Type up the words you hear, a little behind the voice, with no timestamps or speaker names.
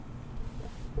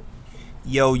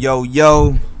Yo, yo,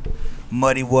 yo,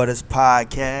 Muddy Waters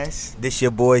Podcast. This your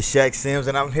boy Shaq Sims,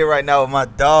 and I'm here right now with my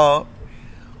dog,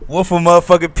 Wolf of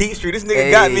motherfucking Peachtree. This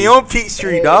nigga got me on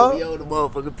Peachtree, dog. We on the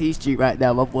motherfucking Peachtree right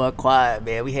now. My boy quiet,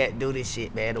 man. We had to do this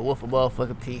shit, man. The Wolf of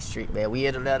motherfucking Peachtree, man. We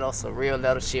in the letter, some real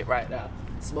letter shit right now.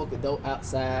 Smoking dope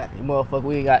outside. You motherfucker,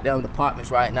 we ain't got them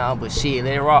apartments right now, but shit,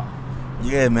 let it rock.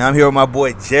 Yeah, man, I'm here with my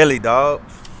boy Jelly, dog.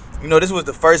 You know, this was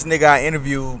the first nigga I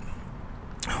interviewed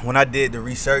when I did the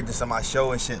resurgence of my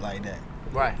show and shit like that.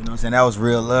 Right. You know what I'm saying? That was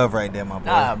real love right there, my boy.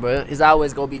 Nah, bro. It's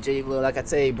always gonna be genuine. Like I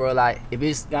tell you, bro, like, if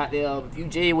it's goddamn, if you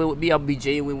genuine with me, I'll be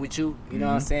genuine with you. You know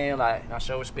what I'm saying? Like, I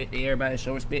show respect to everybody,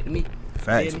 show respect to me.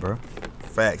 Facts, bro.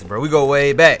 Facts, bro. We go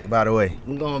way back, by the way.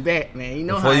 I'm going back, man. You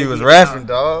know Before how you was get, rapping,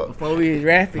 dog. Before we was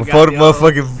rapping, Before the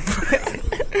goddamn.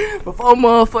 motherfucking... Before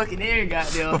motherfucking air,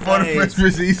 goddamn. Before the hey. Fresh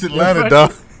Prince of East Atlanta,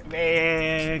 dog.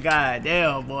 Man,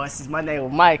 goddamn, boy. Since my name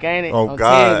was Mike, ain't it? Oh, I'm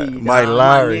God. telling you, Mike dog.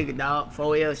 Lowry. My nigga, dog.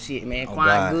 4L shit, man. Oh, Quite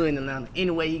God. good in Atlanta.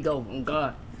 Anyway he go, on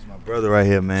God. It's my brother right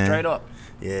here, man. Straight up.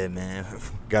 Yeah, man.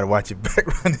 Gotta watch your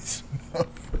background. This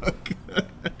motherfucker.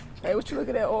 Hey, what you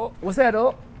looking at, oh? What's that,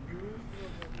 oh?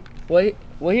 What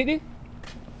he did?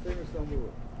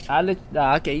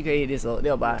 Okay, you can hit this, oh.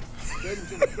 They'll buy.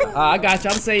 I got you.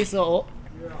 I'm saying so, oh.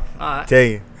 Alright. Tell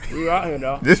you. We out here,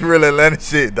 dog. This real Atlanta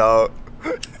shit, dog.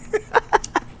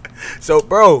 So,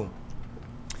 bro,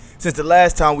 since the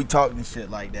last time we talked and shit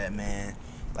like that, man,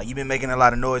 like, you been making a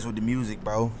lot of noise with the music,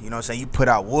 bro. You know what I'm saying? You put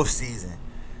out Wolf Season.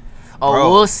 Oh, Bro.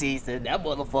 Wolf Season. That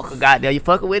motherfucker got there. You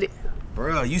fucking with it?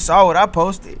 Bro, you saw what I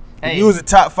posted. Hey. You was a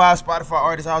top 5 Spotify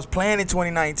artist I was playing in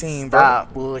 2019, bro.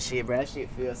 Stop bullshit, bro. That shit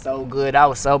feels so good. I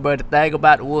was so, bro. The thing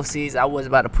about the Wolf Season, I was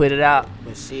about to put it out,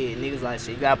 but shit, niggas like,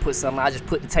 shit, you gotta put something. I just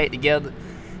put the tape together.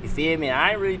 You feel me?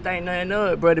 I ain't really think nothing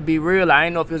of it, bro, to be real. I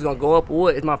ain't know if it was gonna go up or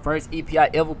what. It's my first EP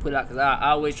I ever put out, because I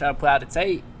always try to put out the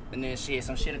tape. And then shit,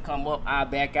 some shit'll come up, I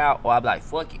back out, or I be like,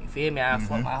 fuck it. You feel me? I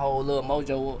fuck my whole little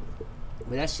mojo up.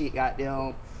 But that shit got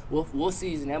them Wolf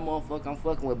Season, that motherfucker I'm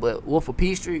fucking with. But Wolf of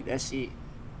Peachtree, that shit,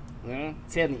 man,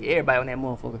 telling you, everybody on that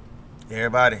motherfucker.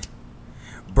 Everybody.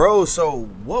 Bro, so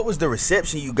what was the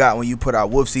reception you got when you put out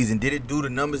Wolf Season? Did it do the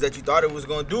numbers that you thought it was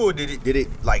gonna do, or did it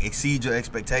like exceed your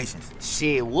expectations?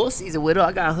 Shit, Wolf Season went up.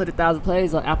 I got 100,000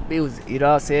 plays on Apple Music. You know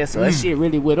what I'm saying? So that shit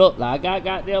really went up. Like, I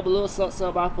got there a little something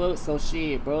off of it. So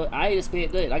shit, bro, I ain't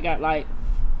expect that. I got like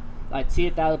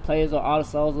 10,000 plays on all the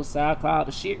songs on SoundCloud.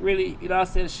 The shit really, you know what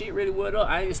I'm saying? The shit really went up.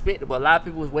 I ain't expect it, but a lot of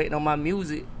people was waiting on my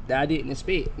music that I didn't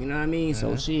expect. You know what I mean?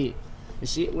 So shit. The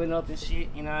shit went up and shit,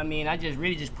 you know what I mean? I just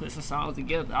really just put some songs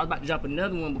together. I was about to drop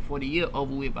another one before the year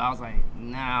over with, but I was like,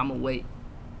 nah, I'm gonna wait.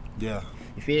 Yeah.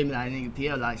 You feel me? Like, nigga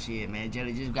P.L. like, shit, man,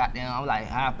 Jelly just got down. I'm like,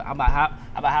 how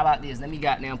about this? Let me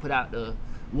goddamn put out the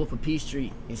Wolf of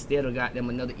Peachtree instead of goddamn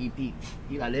another EP. He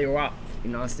like, let it rock. You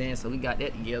know what I'm saying? So we got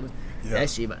that together. Yeah. That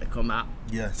shit about to come out.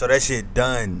 Yeah. So that shit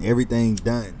done. Everything's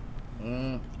done.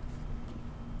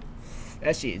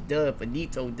 That shit is done.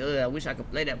 Finito done. I wish I could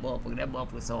play that motherfucker. That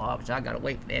motherfucker so hard, but I gotta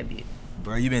wait for that bit.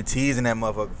 Bro, you been teasing that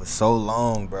motherfucker for so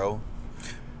long, bro.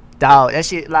 Dog, that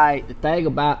shit, like, the thing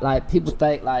about, like, people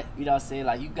think, like, you know what I'm saying,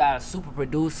 like, you got a super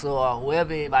producer or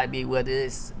whoever it might be, whether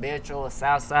it's Metro or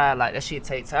Southside, like, that shit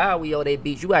take time. We on they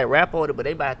beats. You gotta rap on it, but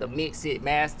they might have to mix it,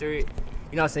 master it.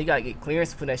 You know what I'm saying? You gotta get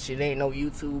clearance for that shit. It ain't no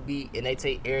YouTube beat, and they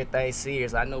take everything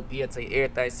serious. I know Pierre take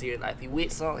everything serious. Like, if he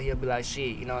with something, he'll be like,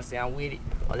 shit, you know what I'm saying? I'm with it.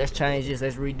 Or let's change this,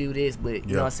 let's redo this. But,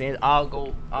 you know what I'm saying? It all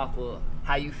go off of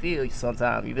how you feel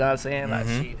sometimes. You know what I'm saying? Like,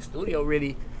 shit, the studio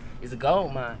really is a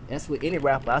gold mine. That's what any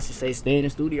rapper, I should say, stay in the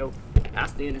studio. I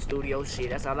stay in the studio, shit.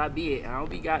 That's all I be at. I don't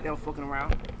be goddamn fucking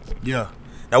around. Yeah.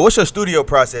 Now, what's your studio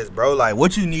process, bro? Like,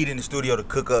 what you need in the studio to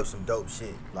cook up some dope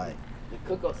shit? Like, To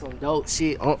cook up some dope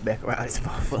shit, back around this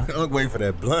motherfucker. I'm waiting for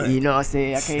that blunt. You know what I'm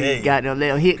saying? I can't Hey. even goddamn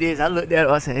let him hit this. I looked at it,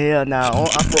 I said, hell nah,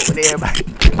 I fuck with everybody.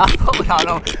 I fuck with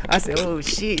all them. I said, oh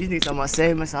shit, this nigga talking about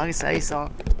saving so I can say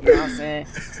something. You know what I'm saying?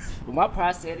 But my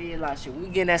process is like, shit, when we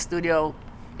get in that studio,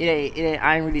 it ain't,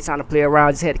 I ain't really trying to play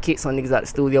around. Just had to kick some niggas out the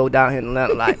studio down here in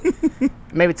Atlanta. Like,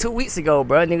 maybe 2 weeks ago,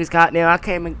 bro, niggas got there. I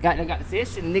came and got the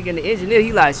session. The nigga and the engineer,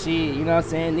 he like, shit, you know what I'm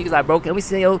saying? Niggas like, bro, can we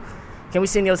send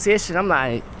your session? I'm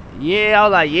like, yeah. I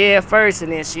was like, yeah, first.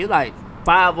 And then she like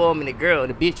 5 of them and the girl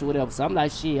and the bitch or whatever. So I'm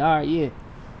like, shit, all right, yeah.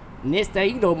 Next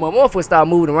thing, you know, my motherfucker started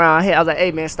moving around here. I was like, hey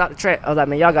man, stop the track. I was like,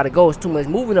 man, y'all gotta go. It's too much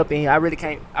moving up in here. I really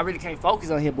can't focus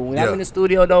on here. But when I'm in the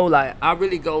studio though, like, I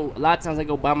really go. A lot of times I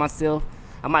go by myself.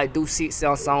 I might do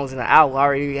 6-7 songs in an hour.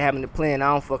 Already having the plan.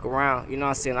 I don't fuck around. You know what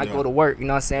I'm saying? I go to work. You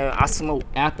know what I'm saying? I smoke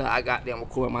after I got them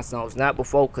record my songs, not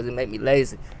before, cause it make me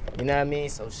lazy. You know what I mean?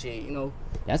 So shit, you know,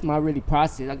 that's my really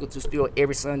process. I go to the studio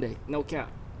every Sunday. No count.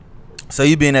 So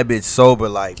you be in that bitch sober,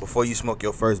 like, before you smoke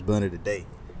your first blunt of the day?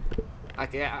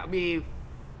 I mean,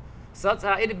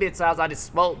 sometimes it be times I just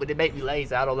smoke, but it make me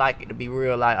lazy. I don't like it, to be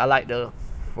real. Like, I like to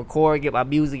record, get my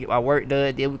music, get my work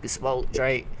done, then we can smoke,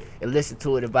 drink, and listen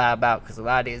to it and vibe out. Cause a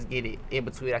lot of niggas get it in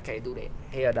between. I can't do that.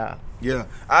 Hell nah. Yeah,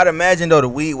 I'd imagine though the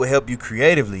weed would help you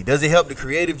creatively. Does it help the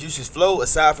creative juices flow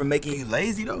aside from making you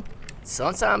lazy though?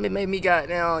 Sometimes it make me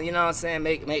goddamn, you know what I'm saying,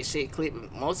 make shit click.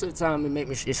 Most of the time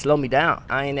it slow me down.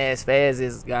 I ain't as fast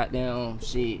as goddamn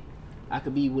shit I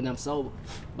could be when I'm sober.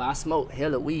 But I smoke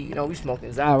hella weed. You know, we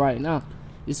smoking Zai right now.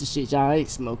 This is shit y'all ain't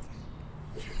smoking.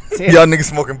 Y'all niggas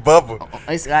smoking bubble.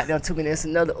 It's goddamn 2 minutes,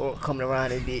 another coming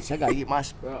around this bitch. I gotta get my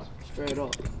scrub straight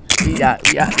up. We out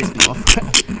this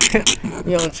motherfucker.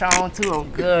 You on Tron too,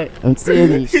 I'm good. I'm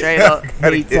telling you, straight up.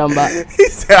 What you talking about?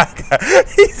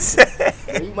 He said,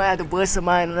 You might have to bust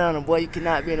somebody in Atlanta, boy. You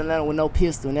cannot be in Atlanta with no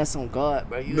pistol, and that's on God,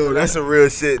 bro. no, that's some real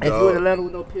shit, If you in dog. Atlanta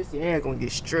with no pistol, your ass gonna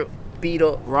get stripped, beat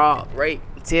up, robbed, raped.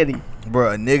 I'm telling you.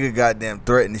 Bro, a nigga goddamn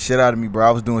threatened the shit out of me, bro.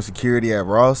 I was doing security at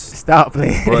Ross. Stop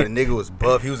playing. Bro, the nigga was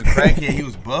buff. He was a crackhead. He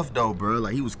was buff though, bro.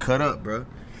 Like, he was cut up, bro.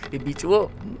 He beat you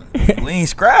up. We ain't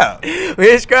scrap. We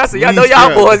ain't scrapped, so y'all We know ain't y'all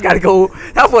scrapped. boys gotta go.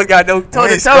 Y'all boys gotta go toe We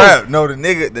to ain't toe. scrap. No, the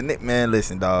nigga, man,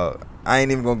 listen, dog. I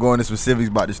ain't even gonna go into specifics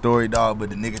about the story, dog, but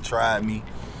the nigga tried me.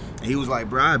 And he was like,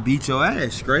 bro, I beat your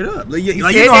ass straight up. Like, said you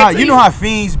that to you? know how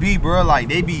fiends be, bro. Like,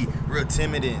 they be real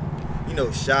timid and, you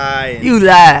know, shy. And, You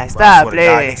lie. bro, I Stop swear to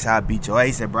God, playing. next time I beat your ass.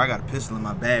 He said, bro, I got a pistol in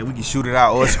my bag. We can shoot it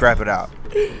out or scrap it out.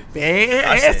 Man,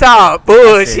 I that's said- all I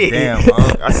bullshit. said,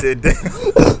 damn, I said,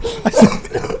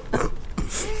 damn.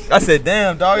 I said,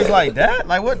 damn, dog, it's like that?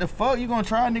 Like, what the fuck? You gonna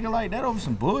try a nigga like that over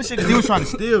some bullshit? Because he was trying to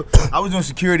steal. I was doing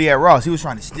security at Ross. He was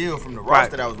trying to steal from the Ross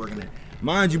Right. that I was working at.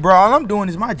 Mind you, bro, all I'm doing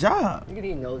is my job. You can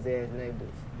even know his ass neighbors.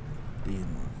 These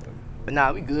motherfuckers. But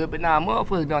nah, we good. But nah,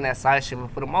 motherfuckers be on that side shit.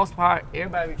 But for the most part,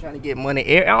 everybody be trying to get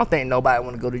money. I don't think nobody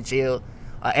want to go to jail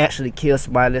or actually kill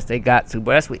somebody unless they got to.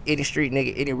 But that's with any street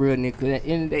nigga, any real nigga. Cause at the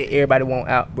end of the day, everybody want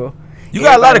out, bro. You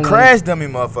got a lot of Everybody wanna- crash dummy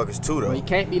motherfuckers, too, Bro, though. you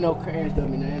can't be no crash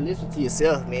dummy, man. Listen to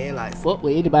yourself, man. Like, fuck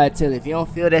what anybody tell you. If you don't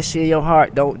feel that shit in your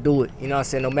heart, don't do it. You know what I'm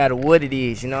saying? No matter what it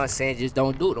is, you know what I'm saying? Just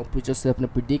don't do it. Don't put yourself in a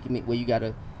predicament where you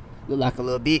gotta look like a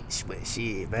little bitch. But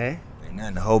shit, man. Ain't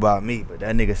nothing to hold about me, but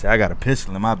that nigga said I got a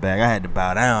pistol in my bag. I had to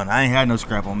bow down. I ain't had no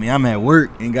scrap on me. I'm at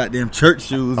work in goddamn church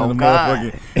shoes Oh, and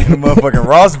God. the motherfucking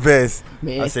Ross vest.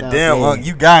 Man, I said, stop damn, playing. Unc,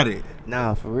 you got it.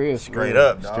 Nah, for real. for Straight real.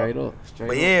 up, dog. Straight up. Straight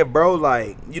But up. yeah, bro,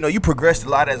 like, you know, you progressed a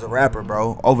lot as a rapper,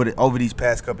 bro, over these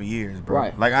past couple years, bro.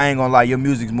 Right. Like, I ain't gonna lie, your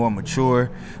music's more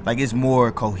mature. Like, it's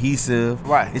more cohesive.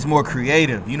 Right. It's more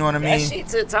creative. You know what I That mean? shit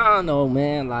took time though,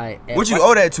 man. Like, What you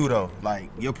owe that to, though? Like,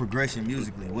 your progression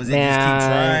musically. Was it just keep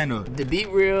trying, or? To be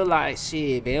real, like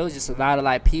shit, man, it was just a lot of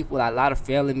like people, like a lot of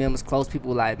family members, close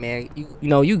people, like, man, you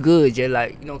know, you good, Jay.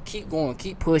 Like, you know, keep going,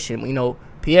 keep pushing. You know,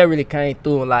 Pierre really came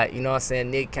through and like, you know what I'm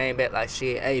saying, Nick came back like,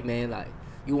 shit, hey man, like,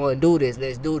 you wanna do this,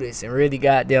 let's do this. And really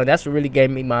goddamn, that's what really gave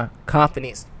me my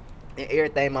confidence and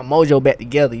everything, my mojo back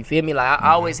together. You feel me? Like,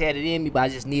 I always had it in me, but I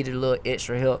just needed a little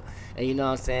extra help. And you know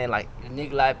what I'm saying? Like, a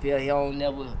nigga like Pierre, he don't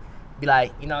never be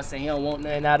like, you know what I'm saying, he don't want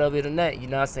nothing out of it or nothing. You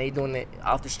know what I'm saying? He doing it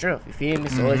off the strength. You feel me?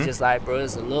 So it's just like, bro,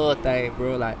 it's a little thing,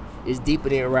 bro. Like, it's deeper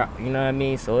than rap. You know what I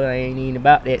mean? So it ain't even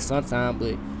about that sometimes.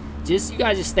 But just, you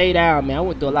gotta just stay down, man. I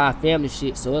went through a lot of family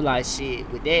shit. So it's like, shit,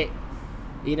 with that,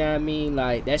 you know what I mean?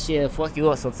 Like, that shit'll fuck you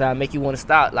up sometimes, make you want to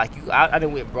stop. Like, I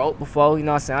done went broke before, you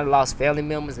know what I'm saying? I lost family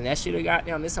members, and that shit'll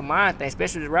goddamn, it's a mind thing,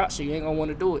 especially the rap shit. You ain't gonna want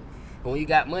to do it. But when you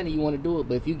got money, you want to do it.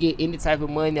 But if you get any type of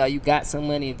money or you got some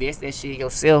money, invest that shit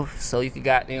yourself so you can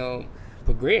goddamn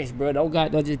progress, bro. Don't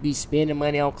just be spending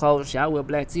money on clothes and shit. I wear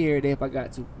black tee every day if I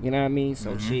got to. You know what I mean?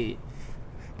 So shit.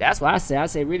 That's why I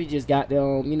say really just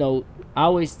goddamn, you know,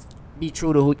 always be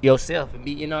true to yourself and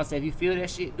be, you know what I'm saying? If you feel that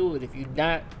shit, do it. If you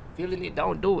not feeling it,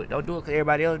 don't do it. Don't do it because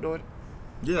everybody else doing it.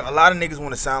 Yeah, a lot of niggas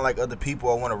want to sound like other people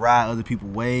or want to ride other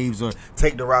people's waves or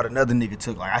take the route another nigga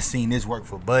took. Like, I seen this work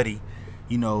for Buddy.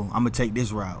 You know, I'm going to take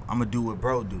this route. I'm going to do what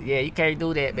bro do. Yeah, you can't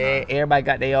do that, man. Everybody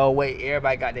got their own way.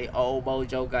 Everybody got their own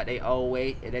mojo, got their own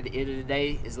way. And at the end of the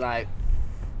day, it's like,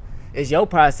 it's your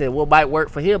process. What might work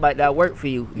for him might not work for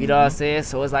you. You know what I'm saying?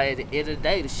 So it's like, at the end of the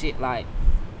day, the shit like,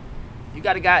 you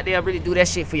got to goddamn really do that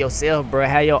shit for yourself, bro.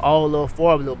 Have your own little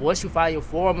formula. But once you find your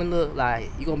formula, like,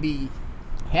 you going to be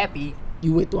happy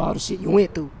you went through all the shit you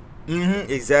went through.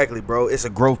 Exactly, bro. It's a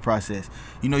growth process.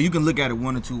 You know, you can look at it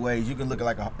one or two ways. You can look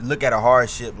at a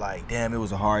hardship like, damn, it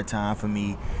was a hard time for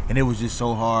me, and it was just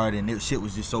so hard, and shit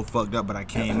was just so fucked up, but I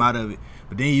came out of it.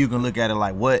 But then you can look at it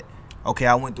like, what? Okay,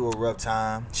 I went through a rough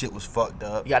time. Shit was fucked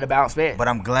up. You got to bounce back. But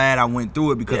I'm glad I went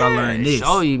through it because I learned this.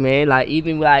 Show you, man. Like,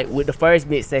 even like with the first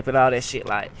mixtape and all that shit,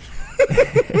 like,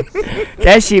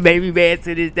 That shit made me mad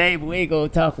to this day, but we ain't gonna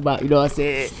talk about, you know what I'm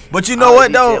saying? But you know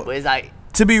what though? But it's like,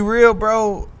 to be real,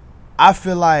 bro, I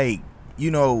feel like,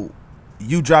 you know,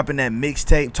 you dropping that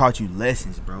mixtape taught you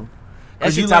lessons, bro.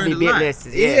 that shit taught me big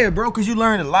lessons. Yeah, bro, because you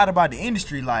learned a lot about the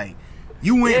industry. Like,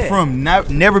 you went from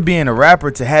never being a rapper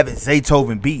to having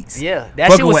Zaytoven beats. Yeah, that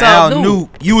fucking shit was with all Al new.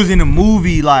 You was in a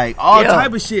movie, like all Yeah.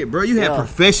 type of shit, bro. You had Yeah.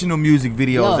 professional music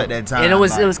videos Yeah. at that time. And it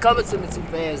was like, coming to me too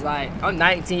fast. Like, I'm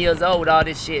 19 years old with all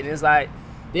this shit, and it's like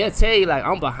they'll tell you like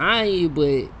I'm behind you,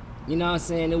 but you know what I'm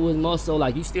saying? It was more so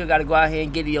like you still gotta go out here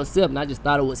and get it yourself. And I just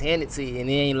thought it was handed to you,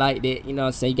 and it ain't like that. You know what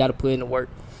I'm saying? You gotta put in the work.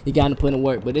 You gotta put in the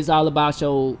work. But it's all about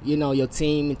your, you know, your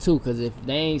team too. Cause if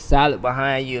they ain't solid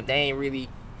behind you, if they ain't really,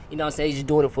 you know what I'm saying, just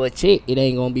doing it for a check, it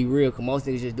ain't gonna be real. Cause most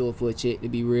niggas just do it for a check to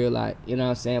be real, like, you know what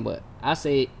I'm saying? But I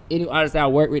say any artist I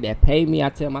work with that pay me, I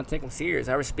tell them I take them serious.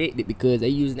 I respect it because they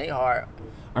using their hard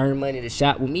earn money to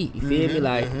shop with me. You feel me?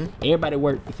 Like everybody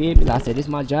work, you feel me? Like I said, this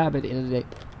is my job at the end of the day.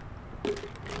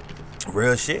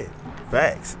 real shit.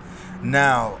 Facts.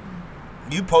 Now,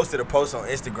 you posted a post on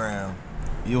Instagram.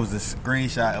 It was a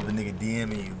screenshot of a nigga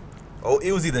DMing you. Oh,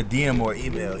 it was either DM or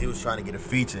email. He was trying to get a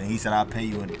feature, and he said, "I'll pay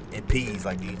you in peas.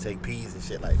 Like, do you take peas and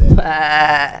shit like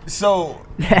that?" So,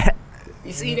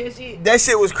 You see that shit? that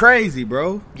shit was crazy,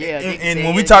 bro. Yeah, And, nigga and said,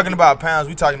 when we yeah, talking nigga. about pounds,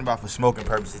 we talking about for smoking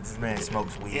purposes. This man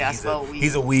smokes weed. Yeah, I smoke weed.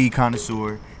 He's a weed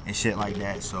connoisseur and shit like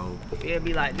that. So It'd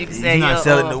be like niggas he's say, not yo,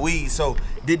 selling the weed. So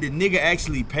did the nigga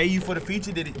actually pay you for the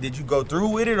feature? Did you go through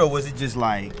with it, or was it just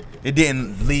like it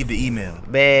didn't leave the email?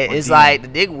 Man, Or it's DM? like the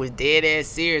nigga was dead ass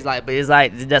serious, like, but it's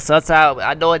like that sometimes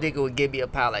I know a nigga would give me a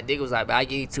pound. Like nigga was like, I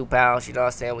give you 2 pounds, you know what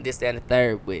I'm saying, with this, that, and the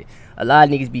third. But a lot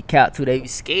of niggas be capped too, they be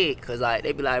scared, cause like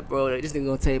they be like, bro, this nigga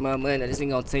gonna take my money, this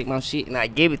nigga gonna take my shit and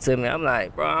like give it to me. I'm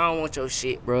like, bro, I don't want your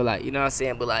shit, bro. Like, you know what I'm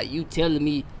saying? But like you telling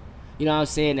me, you know what I'm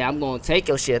saying, that I'm gonna take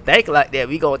your shit. Think like that,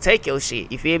 we gonna take your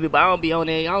shit. You feel me? But I don't be on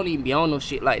that, I don't even be on no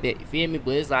shit like that. You feel me?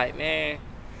 But it's like, man,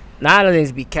 none of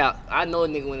niggas be capped. I know a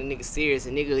nigga when a nigga serious,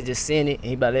 a nigga just send it and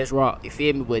he be like, let's rock. You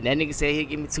feel me? But that nigga said he'll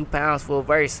give me 2 pounds for a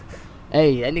verse.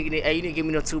 Hey, that nigga, hey, you didn't give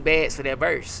me no 2 bags for that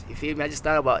verse. You feel me? I just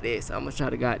thought about that, so I'm gonna try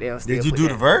to goddamn still Did you put do that.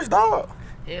 the verse, dog?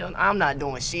 Hell, I'm not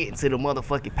doing shit until the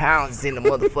motherfucking pounds is in the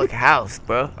motherfucking house,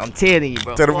 bro. I'm telling you,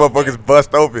 bro. Till the Fuck motherfuckers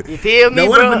bust open. that. You feel me, Now,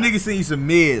 what bro? if a nigga send you some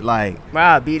mid, like, Bro,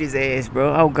 I beat his ass,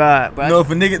 bro. Oh God, bro. you know, if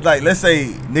a nigga, like, let's say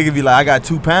nigga be like, I got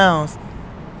 2 pounds.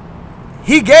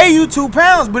 He gave you 2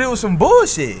 pounds, but it was some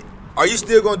bullshit. Are you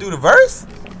still gonna do the verse?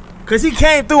 Cause he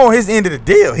came through on his end of the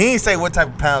deal. He ain't say what type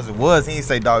of pounds it was. He ain't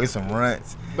say, dog, it's some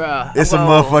runts. Bruh, It's I'm a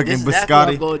gonna- motherfucking this is exactly what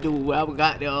biscotti. I'm gonna do. What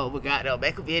we got there,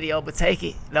 make a video, but take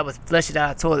it. And I was flushing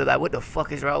down the toilet like, what the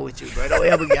fuck is wrong with you, bro? Don't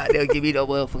ever got there give me no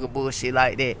motherfucking bullshit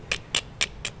like that.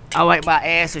 I wipe my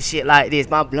ass or shit like this.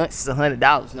 My blunts is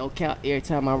 $100, no count every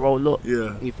time I roll up.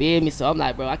 Yeah. You feel me? So I'm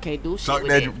like, bro, I can't do shit Talk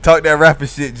with that. that rapper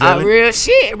shit, Jelly. Real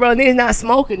shit, bro. Niggas not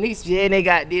smoking. Niggas, yeah, they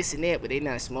got this and that, but they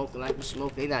not smoking like we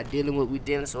smoke. They not dealing with what we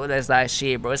dealing. So that's like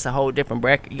shit, bro. It's a whole different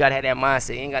bracket. You gotta have that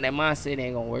mindset. You ain't got that mindset, it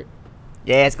ain't gonna work.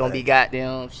 Yeah, it's gonna be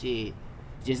goddamn shit.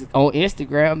 Just on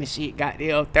Instagram and shit,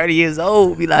 goddamn 30 years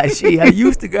old. Be like, shit, I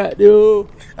used to goddamn.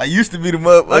 I used to be the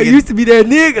motherfucker. I used to be that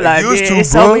nigga. Like, used man, to,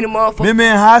 it's bro. so many motherfuckers. Remember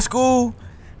in high school?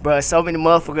 Bro, so many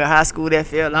motherfuckers in high school that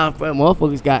fell off, bro.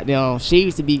 Motherfuckers goddamn. She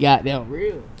used to be goddamn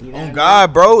real. You know what I On mean?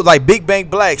 God, bro. Like Big Bang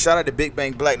Black. Shout out to Big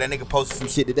Bang Black. That nigga posted some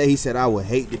shit today. He said, I would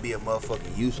hate to be a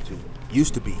motherfucker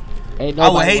used to be. Ain't I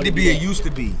would nobody hate wanna to do be a that. used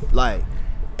to be. Like,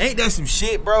 ain't that some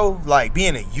shit, bro? Like,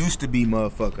 being a used to be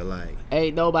motherfucker. Like,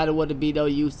 Ain't nobody want to be no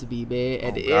used to be, man.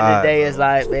 At the end of God, the day, bro. it's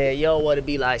like, man, you don't want to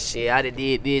be like, shit, I done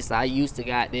did this. I used to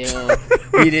goddamn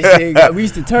be this nigga. We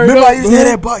used to turn remember up, I used to have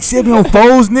that box 7 on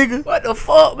foes, nigga? What the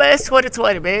fuck, man? It's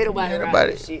 2020, man. Nobody Yeah, ride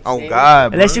nobody- that shit. oh, man.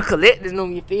 God, bro. Unless you collecting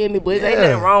them, you feel me? But it ain't Yeah.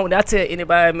 nothing wrong with that. I tell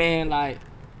anybody, man, like,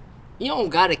 you don't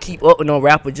gotta keep up with no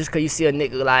rapper just cause you see a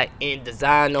nigga like in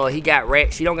design or he got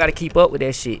racks. You don't gotta keep up with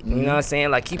that shit. You know what I'm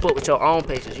saying? Like, keep up with your own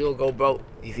pages. You'll go broke.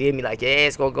 You feel me? Like, your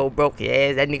ass gonna go broke. Your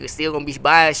ass, that nigga still gonna be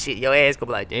buying shit. Your ass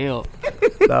gonna be like, damn.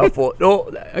 Nah,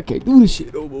 like, I can't do this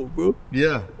shit no more, bro.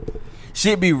 Yeah.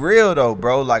 Shit be real though,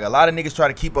 bro. Like, a lot of niggas try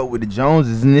to keep up with the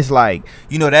Joneses, and it's like,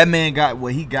 you know, that man got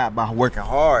what he got by working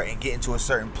hard and getting to a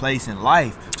certain place in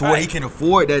life to where he Right. can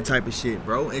afford that type of shit,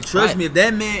 bro. And trust Right. me, if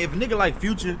that man, if a nigga like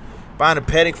Future buying a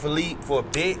Patek Philippe for a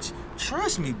bitch,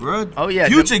 trust me, bro. Oh, yeah,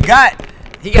 Future got.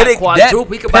 He got Patek- quadruple.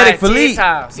 He could buy Patek it 10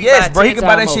 times. He Yes, buy it bro. He 10 could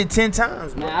buy that times shit 10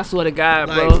 times, bro. Man, I swear to God,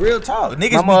 Like, bro. real talk.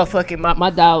 Niggas My be- motherfucking, my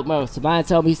dog, bro, Savine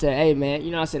told me, he said, hey, man, you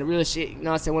know what I'm saying, the real shit, you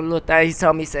know what I'm saying, one little thing, he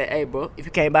told me, he said, hey, bro, if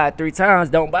you can't buy it 3 times,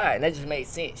 don't buy it. And that just made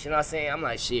sense, you know what I'm saying? I'm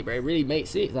like, shit, bro, it really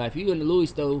makes sense. Like, if you in the Louis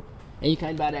store and you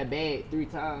can't buy that bag 3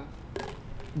 times,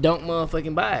 don't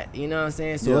motherfucking buy it. You know what I'm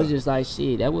saying? So it's just like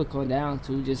shit. That would come down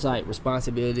to just like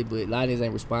responsibility, but a lot of these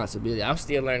ain't responsibility. I'm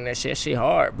still learning that shit. Shit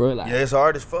hard, bro. Like, Yeah, it's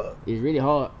hard as fuck. it's really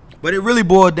hard. But it really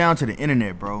boiled down to the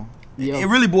internet, bro. Yeah. It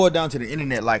really boiled down to the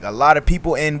internet. Like, a lot of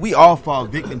people, and we all fall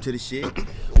victim to the shit.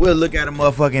 We'll look at a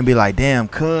motherfucker and be like, damn,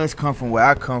 cuz come from where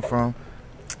I come from.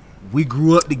 We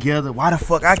grew up together. Why the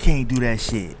fuck I can't do that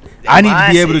shit? I need to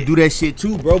be able to do that shit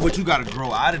too, bro. But you gotta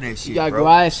grow out of that shit, You gotta bro.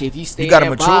 grow out of shit. If you stay You in gotta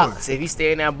that mature. box, if you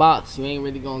stay in that box, you ain't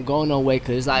really gonna go no way. Cause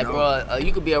it's like, No. bro,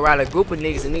 you could be around a group of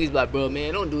niggas and niggas be like, bro,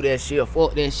 man, don't do that shit or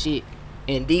fuck that shit.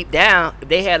 And deep down, if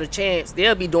they had a chance,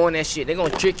 they'll be doing that shit. They're gonna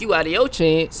trick you out of your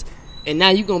chance. And now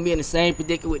you gonna be in the same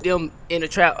predicament with them in the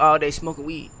trap all day smoking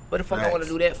weed. What the fuck I wanna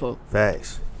Facts. do that for?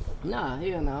 Facts. Nah,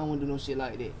 hell nah, I don't wanna do no shit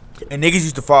like that. And niggas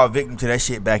used to fall victim to that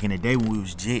shit back in the day when we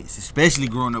was jits, especially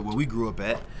growing up where we grew up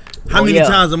at. How many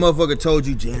times a motherfucker told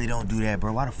you, Jelly, don't do that,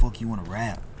 bro? Why the fuck you wanna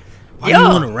rap? Why you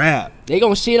wanna rap? They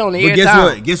gonna shit on it But every guess time.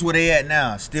 what? Guess where they at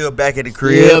now? Still back at the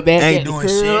crib. Yeah, back ain't at the doing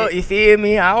crib, shit. you feel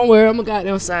me? I don't worry, I'm gonna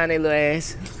goddamn sign their little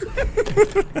ass.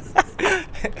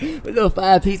 A little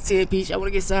 5-piece, 10-piece. I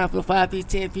wanna get signed for a 5-piece,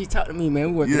 10-piece. Talk to me,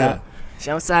 man. We work it Yeah. out.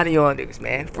 Shit, I'm signing you on niggas,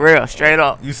 man. For real, straight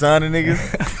up. You signing niggas?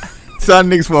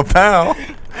 Signing niggas for a pound.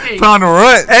 Hey, Pound of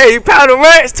runt. hey, pound of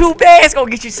runs, 2 bags gonna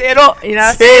get you set up. You know what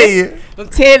I'm saying? I'm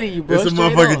telling you, bro. It's some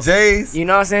straight motherfucking up. J's. You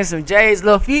know what I'm saying? Some J's,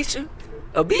 little feature,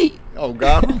 a beat. Oh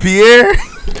God, Pierre.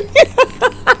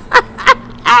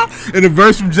 And a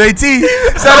verse from JT.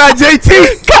 Shout out JT.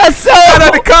 Casso! Shout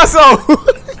out to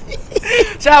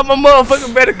Casso. Shout out my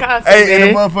motherfucking brother Casso, Hey, man.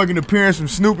 and a motherfucking appearance from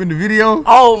Snoop in the video.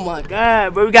 Oh my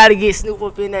God, bro, we gotta get Snoop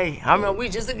up in there. I remember we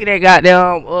just looking at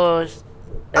goddamn that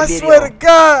I video. swear to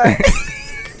God.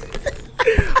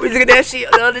 We was looking at that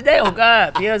shit the other day. Oh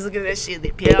God, Pierre was looking at that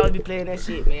shit. Pierre always be playing that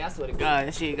shit, man. I swear to God,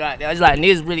 that shit goddamn. I was like,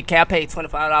 niggas really can't pay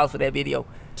 $25 for that video.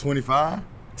 25.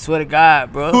 Swear to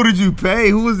God, bro. Who did you pay?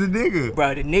 Who was the nigga?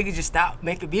 Bro, the nigga just stopped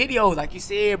making videos, like you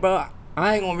said, bro.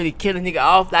 I ain't gonna really kill a nigga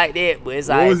off like that, but it's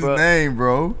What like, was bro. his name,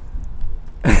 bro?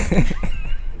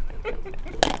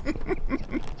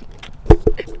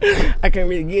 I can't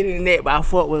really get in that, but I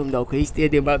fuck with him though, cause he still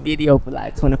did my video for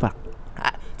like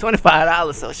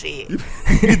 $25, so shit.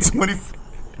 25.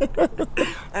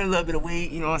 And a little bit of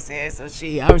weed, you know what I'm saying? So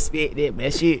shit, I respect that, man.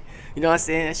 Shit, you know what I'm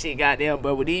saying? That shit goddamn,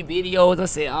 bro. With these videos, I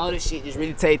said all this shit just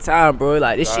really take time, bro.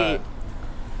 Like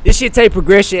this shit take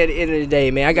progression at the end of the day,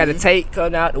 man. I got a tape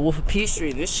coming out, the Wolf of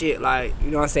Peachtree. This shit, like,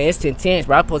 you know what I'm saying? It's intense,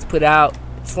 bro. I supposed to put out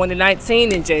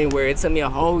 2019 in January. It took me a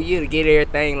whole year to get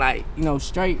everything, like, you know,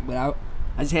 straight. But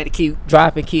I just had to keep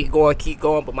dropping, keep going.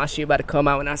 But my shit about to come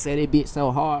out when I said it bit so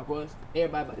hard, bro.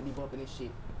 Everybody about to be bumping this shit.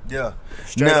 Yeah.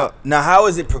 Straight up. Now, how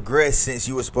has it progressed since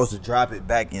you were supposed to drop it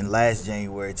back in last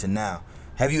January to now?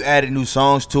 Have you added new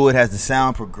songs to it? Has the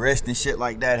sound progressed and shit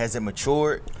like that? Has it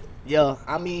matured? Yeah,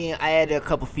 I mean, I added a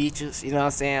couple features, you know what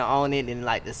I'm saying, on it, and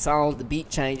like the songs, the beat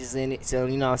changes in it. So,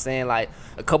 you know what I'm saying, like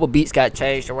a couple beats got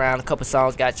changed around, a couple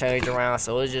songs got changed around.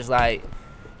 So it's just like,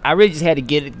 I really just had to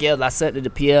get it together. I sent it to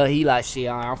PL. He like, shit,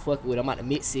 I'm fucking with it. I'm about to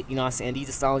mix it, you know what I'm saying. These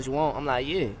are songs you want. I'm like,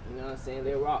 yeah, you know what I'm saying,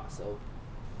 they rock. So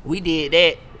we did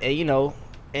that, and you know,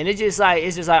 and it's just like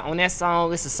on that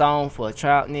song, it's a song for a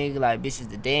trap nigga, like bitches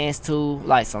to dance to,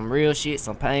 like some real shit,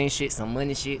 some pain shit, some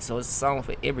money shit. So it's a song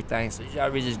for everything. So y'all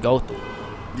really just go through it.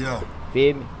 Yeah.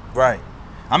 Feel me? Right.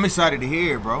 I'm excited to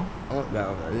hear it, bro.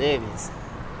 About 11s.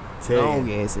 Tell Long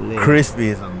you. ass 11s. Crispy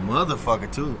is a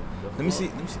motherfucker too. Let me see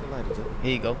the lighter, Joe.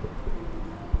 Here you go.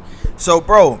 So,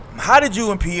 bro, how did you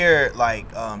and Pierre like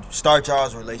start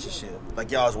y'all's relationship?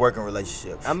 Like y'all's working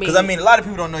relationship? I mean- Because I mean, a lot of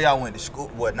people don't know y'all went to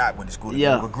school. Well, not went to school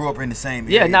together, Yeah. but grew up in the same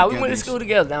Yeah, area. nah, we together. went to school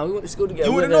together. You went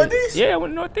You went to Northeast? Yeah, I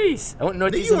went to Northeast. I went to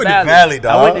Northeast you and went to Valley. Valley, I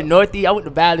dog. went to Northeast. I went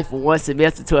to Valley for one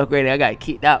semester, 12th grade. And I got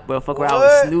kicked out, bro. Fuck around with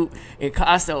What? Snoop and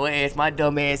Casso ass. My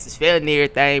dumb ass is failing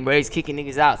everything, bro. He's kicking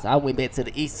niggas out. So I went back to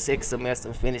the East second semester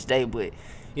and finished day. But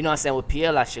you know what I'm saying? With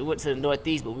PL, I shit went to the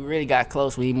Northeast, but we really got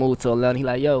close when he moved to Atlanta. He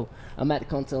like, yo, I'm about to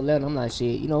come to Atlanta. I'm like,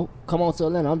 shit, you know, come on to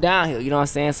Atlanta. I'm down here. You know what I'm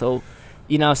saying? So,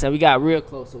 you know what I'm saying? We got real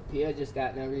close. So Pierre just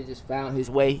got there, really just found his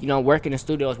way. You know, working in the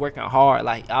studios, working hard,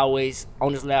 like always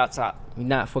on his laptop. He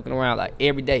not fucking around, like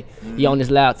every day. He on his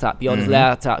laptop, he on his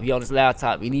laptop, he on his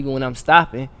laptop. And even when I'm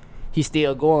stopping, he's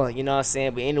still going, you know what I'm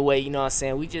saying? But anyway, you know what I'm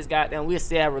saying? We just got them, we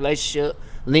still have a relationship,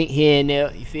 link here and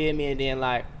there, you feel me? And then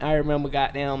like, I remember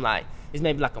goddamn like, it's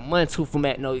maybe like a month or two from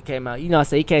that note he came out. You know what I'm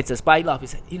saying? He came to the spot,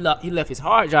 he left his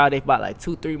hard drive there for about like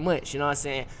 2-3 months, you know what I'm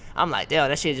saying? I'm like, damn,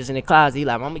 that shit just in the closet. He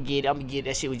like, I'm gonna get it.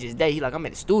 That shit was just day. He like, I'm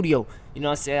at the studio. You know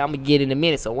what I'm saying? I'm gonna get it in a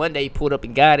minute. So one day he pulled up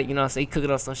and got it. You know what I'm saying? He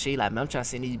cooking up some shit. He like, man, I'm trying to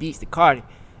send these beats to Cardi.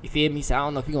 You feel me? He said, I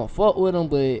don't know if he gonna fuck with him,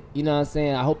 but you know what I'm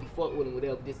saying? I hope he fuck with him,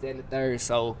 whatever, this, that, and the third.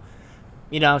 So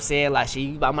You know what I'm saying? Like,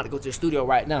 I'm about to go to the studio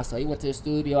right now. So he went to the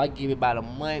studio. I give it about a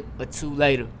month or two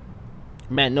later.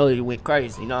 Magnolia went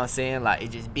crazy. You know what I'm saying? Like,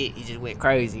 it just bit. He just went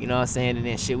crazy. You know what I'm saying? And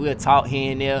then shit, we'll talk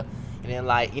here and there. And then,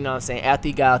 like, you know what I'm saying? After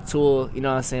he got a tour, you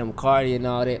know what I'm saying, with Cardi and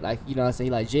all that, like, you know what I'm saying?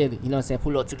 He like, Jelly, you know what I'm saying?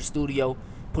 Pull up to the studio,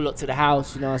 pull up to the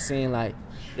house, you know what I'm saying? Like,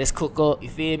 let's cook up, you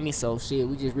feel me? So, shit,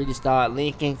 we just really started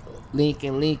linking.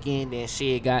 Then,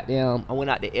 shit, goddamn, I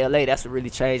went out to L.A. That's what really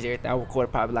changed everything. I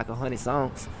recorded probably like 100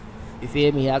 songs. You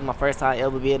feel me? That was my first time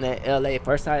ever being in L.A.,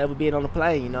 first time ever being on the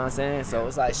plane, you know what I'm saying? So,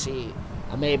 it's like, shit,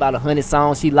 I made about 100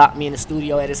 songs. He locked me in the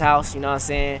studio at his house, you know what I'm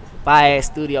saying? Fire-ass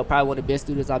studio, probably one of the best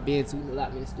studios I've been to. He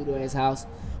locked me in the studio at his house.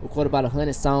 Recorded about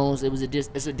 100 songs.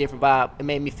 It's a different vibe. It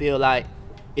made me feel like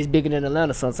it's bigger than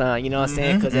Atlanta sometimes, you know what I'm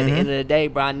saying? Because at the end of the day,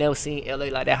 bro, I never seen LA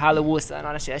like that. Hollywood side,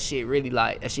 all that shit really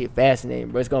like, that shit fascinating,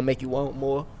 bro. It's going to make you want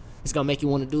more. It's going to make you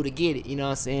want to do to get it, you know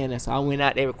what I'm saying? And so I went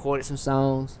out there, recorded some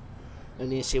songs.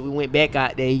 And then shit, we went back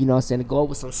out there, you know what I'm saying, to go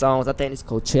over some songs. I think it's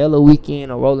Coachella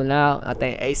weekend or Rolling Out. I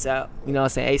think ASAP, you know what I'm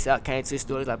saying, ASAP came to the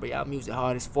studio. He's like, bro, y'all music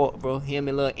hard as fuck, bro. Him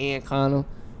and Lil Ian Connor,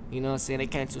 you know what I'm saying, they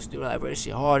came to the studio like, bro, this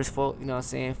shit hard as fuck, you know what I'm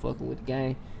saying, fucking with the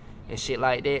game and shit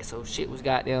like that. So shit was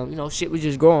goddamn, you know, shit was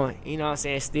just growing, you know what I'm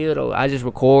saying. Still though, I just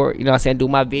record, you know what I'm saying, do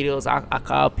my videos. I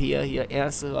call Pia, he'll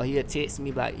answer, or he'll text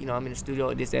me like, you know, I'm in the studio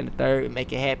with this and the third, and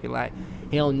make it happen. Like,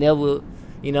 he don't never,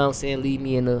 you know what I'm saying, leave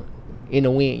me in the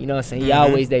win, you know what I'm saying. He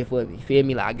always there for me, you feel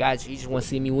me? Like, I got you. You just want to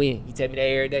see me win. He tell me that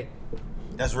every day.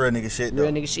 That's real nigga shit though.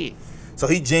 Real nigga shit. So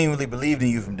he genuinely believed in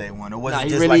you from day one, or was it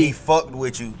just really, like he fucked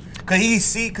with you?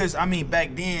 Cause I mean,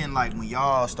 back then, like when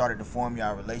y'all started to form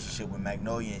y'all relationship when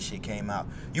Magnolia and shit came out,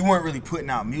 you weren't really putting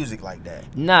out music like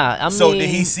that. Nah, I mean. So did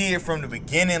he see it from the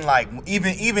beginning, like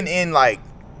even in like,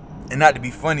 and not to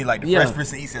be funny, like the Fresh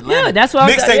Prince of East Atlanta, yeah, that's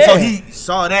what mixtape. Yeah. So he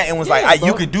saw that and was like,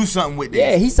 you could do something with this.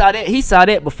 Yeah, he saw that. He saw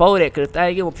that before that. Cause the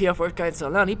thing, when PF first came to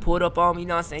Atlanta, he pulled up on me. You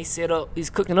know what I'm saying? He set up. He's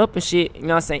cooking up and shit. You know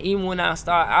what I'm saying? Even when I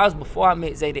started, I was before I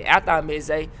met Zay. After I met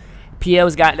Zay, PL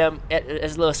was got them at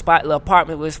his little spot, little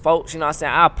apartment with his folks. You know what I'm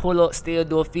saying? I pull up, still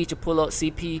do a feature, pull up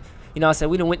CP. You know what I'm saying?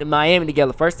 We done went to Miami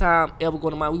together. First time ever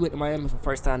going to Miami. We went to Miami for the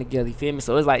first time together. You feel me?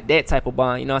 So it's like that type of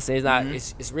bond. You know what I'm saying?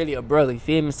 It's like it's really a brother. You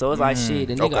feel me? So it's like shit.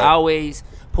 The nigga always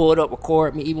pulled up,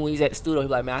 record me. Even when he's at the studio, he's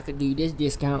like, man, I could do you this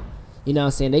discount. You know what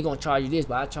I'm saying? They gonna charge you this,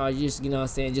 but I charge you this. You know what I'm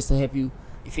saying? Just to help you.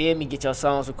 You feel me? Get your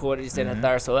songs recorded, this and the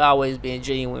third. So it always been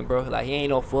genuine, bro. Like, he ain't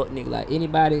no fuck nigga. Like,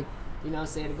 anybody, you know what I'm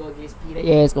saying, to go against P,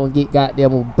 their ass gonna get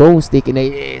goddamn a broomstick in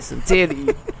their ass. I'm telling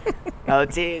you. I'm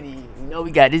telling you. You know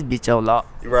we got this bitch on lock.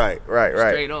 Right.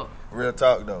 Straight up. Real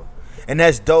talk though. And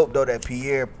that's dope though that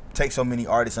Pierre takes so many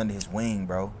artists under his wing,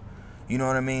 bro. You know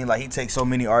what I mean? Like, he takes so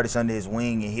many artists under his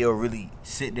wing and he'll really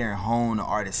sit there and hone the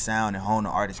artist's sound and hone the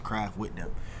artist's craft with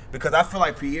them. Because I feel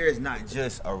like Pierre is not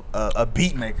just a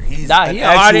beat maker. He's an actual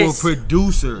artist.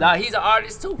 Producer. Nah, he's an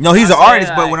artist too. No, he's an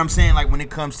artist, but what I'm saying, like, when it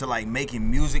comes to like making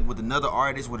music with another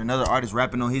artist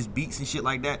rapping on his beats and shit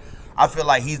like that, I feel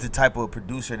like he's the type of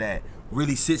producer that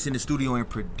really sits in the studio and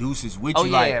produces with you.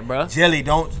 Yeah, like, bro. Jelly,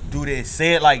 don't do this.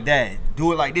 Say it like that.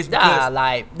 Do it like this.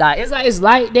 It's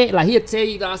like that. Like, he'll tell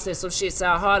you, know what I'm saying, some shit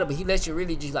sound harder, but he lets you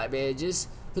really just like, man, just.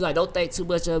 He's like, don't think too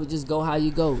much of it, just go how you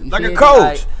go. You like a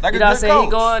coach. Like you a know what I'm good saying? coach.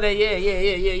 He go in there,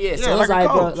 yeah. So like it's like,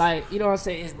 bro, coach. like, you know what I'm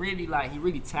saying? It's really like, he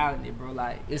really talented, bro.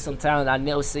 Like, it's some talent I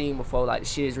never seen before. Like, the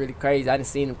shit is really crazy. I done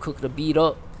seen him cook the beat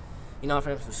up, you know,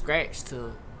 from scratch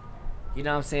to, you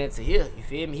know what I'm saying, to here. You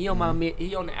feel me? He on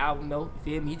he on the album though. You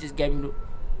feel me? He just gave me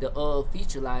the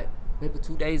feature like maybe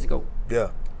 2 days ago. Yeah.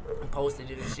 And posted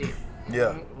it and shit.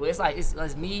 Yeah. Well, it's like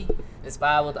it's me, it's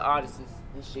 5 other artists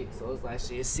and shit. So it's like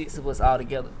shit, it's 6 of us all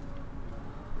together.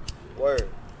 Word.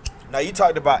 Now, you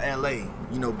talked about LA,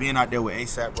 you know, being out there with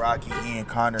ASAP Rocky, Ian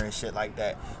Connor and shit like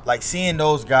that. Like, seeing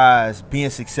those guys being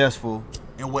successful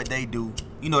in what they do,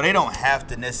 you know, they don't have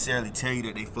to necessarily tell you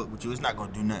that they fuck with you. It's not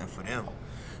gonna do nothing for them.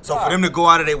 So for them to go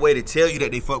out of their way to tell you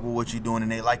that they fuck with what you're doing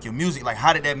and they like your music, like,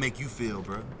 how did that make you feel,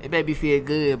 bro? It made me feel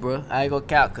good, bro. I ain't gonna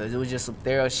count, cause it was just some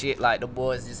thorough shit. Like, the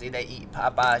boys just in there eating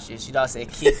Popeye shit. You know what I'm saying?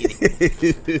 Kicking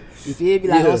it. You feel me?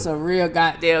 Like, on some real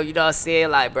goddamn, you know what I'm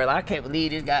saying? Like, bro, like, I can't believe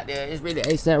this goddamn. It's really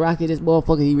ASAP Rocky, this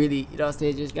motherfucker. He really, you know what I'm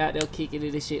saying? Just goddamn kicking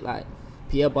it and shit. Like,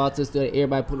 P.L. ball to the studio.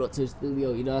 Everybody pull up to the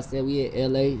studio. You know what I'm saying? We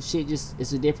in LA. Shit just,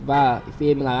 it's a different vibe. You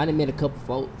feel me? Like, I done met a couple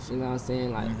folks. You know what I'm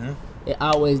saying? Like, it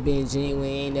always been genuine.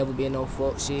 Ain't never been no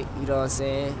fuck shit. You know what I'm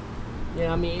saying? You know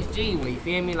what I mean? It's genuine. You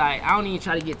feel me? Like, I don't even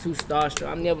try to get too starstruck.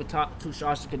 I'm never too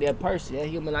starstruck to that person. They're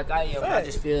human like I am. I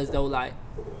just feel as though, like,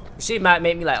 shit might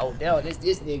make me like, oh, damn, this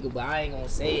nigga, but I ain't gonna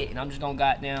say it. And I'm just gonna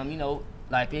goddamn, you know,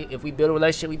 like, if we build a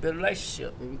relationship, we build a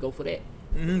relationship. And we go for that.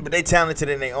 But they talented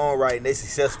in their own right and they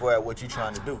successful at what you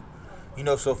trying to do. You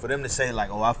know, so for them to say like,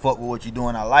 oh, I fuck with what you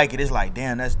doing, I like it, it's like,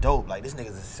 damn, that's dope. Like, this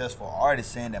nigga's a successful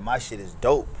artist saying that my shit is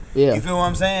dope. Yeah. You feel what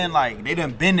I'm saying? Like, they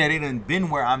done been there, they done been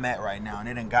where I'm at right now, and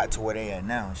they done got to where they at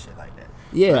now and shit like that.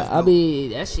 Yeah, I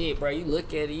mean, that shit, bro, you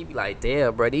look at it, you be like,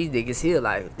 damn, bro, these niggas here,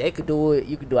 like, they could do it,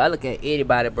 you could do it. I look at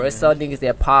anybody, bro. It's some niggas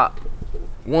that pop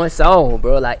one song,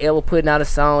 bro. Like, ever putting out a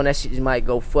song, that shit just might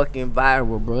go fucking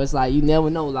viral, bro. It's like, you never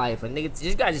know, like, if a nigga,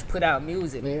 just gotta just put out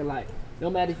music, man. Like, no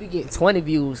matter if you get 20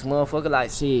 views, motherfucker,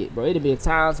 like, shit, bro. It'd been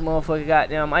times, motherfucker,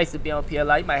 goddamn, I used to be on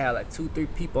PLI, you might have, like,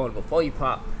 2-3 people on it before you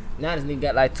pop. Now this nigga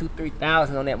got, like,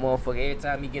 2,000-3,000 on that motherfucker every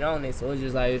time you get on it. So it's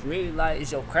just, like, it's really, like,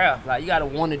 it's your craft. Like, you gotta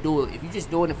want to do it. If you just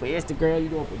doing it for Instagram, you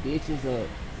doing it for bitches,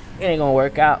 it ain't gonna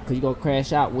work out, because you gonna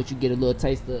crash out once you get a little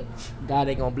taste of God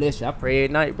ain't gonna bless you. I pray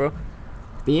every night, bro.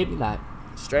 Feel me? Like,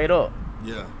 straight up.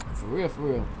 Yeah. For real, for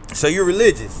real. So you're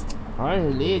religious? I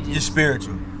ain't religious. You're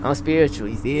spiritual? I'm spiritual,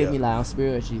 you feel me? Like, I'm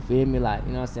spiritual, you feel me? Like,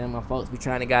 you know what I'm saying? My folks be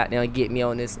trying to goddamn get me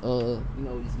on this, you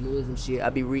know, this Muslim shit.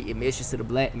 I be reading Missions to the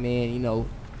Black Man, you know.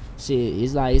 Shit,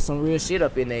 it's like, it's some real shit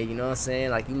up in there, you know what I'm saying?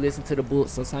 Like, you listen to the book,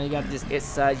 sometimes you gotta just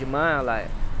exercise your mind, like,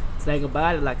 think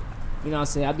about it, like, you know what I'm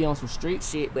saying? I be on some street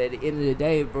shit, but at the end of the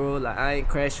day, bro, like, I ain't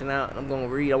crashing out. I'm gonna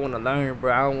read, I wanna learn,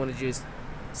 bro. I don't wanna just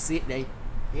sit there.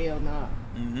 Hell nah.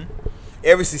 Mm-hmm.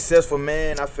 Every successful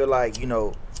man, I feel like, you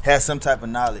know, has some type of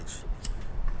knowledge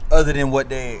other than what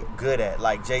they're good at.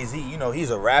 Like Jay-Z, you know,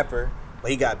 he's a rapper, but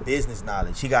he got business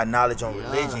knowledge. He got knowledge on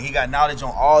religion. He got knowledge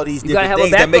on all these different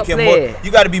things that make him more.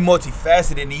 You got to be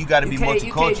multifaceted and you got to be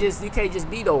multicultural. You can't just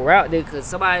be no route there, because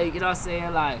somebody, you know what I'm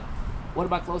saying, like, one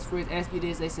of my close friends asked me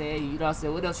this. They say, hey, you know what I'm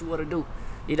saying, what else you want to do?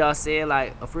 You know what I'm saying?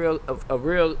 Like, a real, you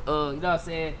know what I'm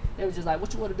saying? They was just like,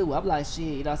 what you want to do? I'm like, shit,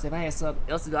 you know what I'm saying? If I had something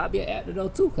else to do, I'd be an actor though,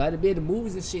 too. Cause I'd be in the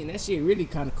movies and shit, and that shit really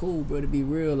kind of cool, bro, to be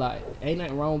real. Like, ain't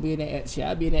nothing wrong being that actor shit.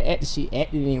 I'd be in that actor shit,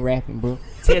 acting and rapping, bro.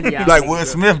 Tell y'all. Like Will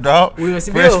Smith, dog. Will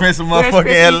Smith. Fresh Prince of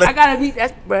motherfucking LA. I gotta be,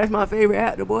 that's my favorite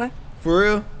actor, boy. For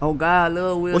real? Oh, God, I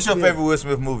love Will Smith. What's your favorite Will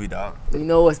Smith movie, dog? You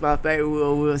know what's my favorite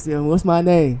Will Smith? What's my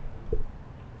name?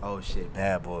 Oh shit,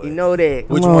 Bad Boys. You know that.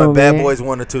 Which one, Bad Boys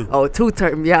 1 or 2? Oh, 2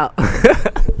 turned me out.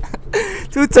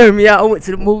 2 turned me out. I went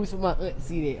to the movies with my aunt to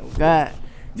see that. Oh God,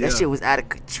 that shit was out of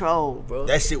control, bro.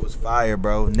 That shit was fire,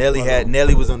 bro.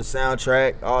 Nelly was on the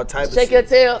soundtrack, all type of shit. Shake your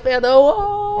tail, feather.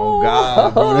 Oh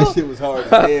God, bro, that shit was hard as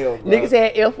hell, bro. Niggas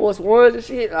had Air Force Ones and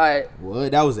shit, like.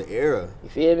 What? That was an era. You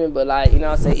feel me? But like, you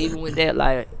know what I'm saying? Even with that,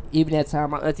 like, even that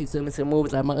time my auntie took me to the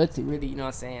movies, like my auntie really, you know what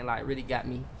I'm saying, like really got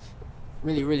me.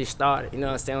 Really started, you know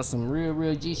what I'm saying, on some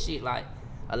real G shit. Like,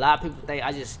 a lot of people think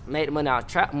I just made the money out of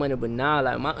trap money, but nah,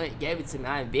 like, my aunt gave it to me.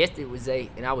 I invested with Zay,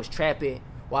 and I was trapping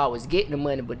while I was getting the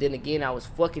money, but then again, I was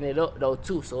fucking it up, though,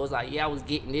 too. So it was like, yeah, I was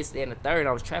getting this, that, and the third,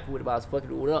 I was trapping with it, but I was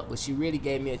fucking it up. But she really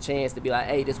gave me a chance to be like,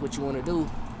 hey, this what you want to do.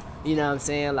 You know what I'm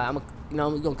saying? Like, I'm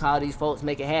gonna call these folks,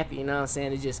 make it happy, you know what I'm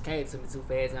saying? It just came to me too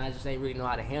fast, and I just ain't really know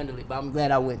how to handle it. But I'm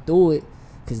glad I went through it,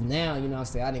 because now, you know what I'm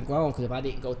saying, I didn't grow, because if I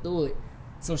didn't go through it,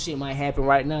 some shit might happen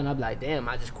right now, and I'll be like, damn,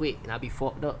 I just quit, and I'll be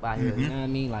fucked up out here. You know what I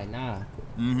mean? Like, nah.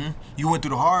 Mm-hmm. You went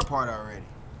through the hard part already.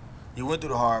 You went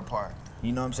through the hard part.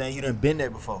 You know what I'm saying? You done been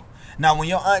there before. Now, when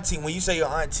you say your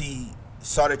auntie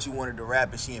saw that you wanted to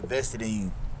rap and she invested in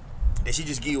you, did she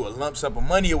just give you a lump sum of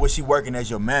money, or was she working as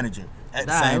your manager at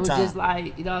the same time? It was just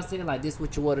like, you know what I'm saying? Like, this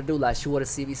what you want to do. Like, she want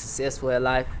to see me successful in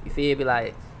life. You feel me?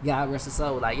 Like, God rest her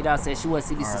soul. Like, you know what I'm saying? She want to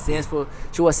see me successful.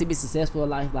 She want to see me successful in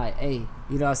life. Like, hey,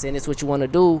 you know what I'm saying? This what you want to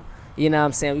do. You know what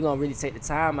I'm saying? We're going to really take the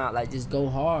time out. Like, just go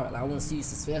hard. Like, I want to see you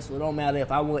successful. It don't matter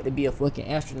if I want to be a fucking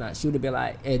astronaut. She would have been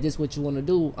like, hey, this what you want to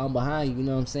do. I'm behind you. You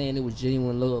know what I'm saying? It was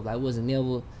genuine love. Like, it wasn't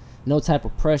never no type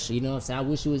of pressure. You know what I'm saying? I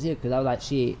wish you was here, because I was like,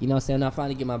 shit. You know what I'm saying? When I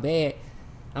finally get my bag,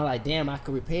 I'm like, damn, I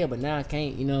could repair, but now I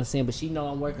can't. You know what I'm saying? But she know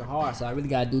I'm working hard, so I really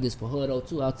got to do this for her, though,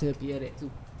 too. I'll tell Pierre that, too.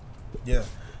 Yeah,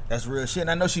 that's real shit.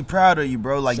 And I know she proud of you,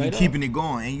 bro. Like, Straight you keeping it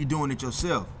going, and you doing it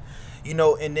yourself. You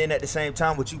know, and then at the same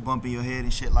time, with you bumping your head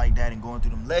and shit like that and going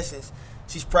through them lessons,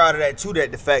 she's proud of that too,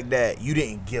 that the fact that you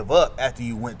didn't give up after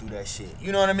you went through that shit.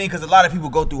 You know what I mean? Because a lot of people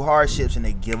go through hardships and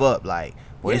they give up. Like,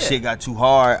 well, this shit got too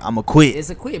hard, I'ma quit. It's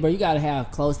a quit, bro. You gotta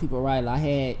have close people, right? Like, I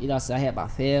had, you know what I'm saying, I had my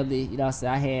family, you know what I'm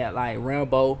saying, I had, like,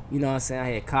 Rambo, you know what I'm saying, I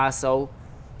had Casso,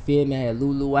 feel me, I had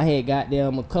Lulu, I had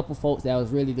goddamn a couple folks that was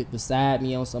really beside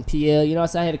me on some PL, you know what I'm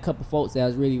saying, I had a couple folks that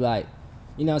was really, like,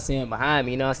 you know what I'm saying, behind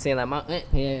me, you know what I'm saying, like, my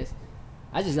aunt passed,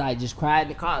 I just cried in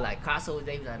the car, like, Casso was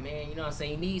there, he was like, man, you know what I'm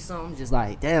saying, you need something, just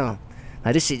like, damn,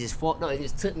 like, this shit just fucked up, it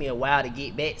just took me a while to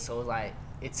get back, so it was like,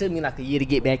 it took me like a year to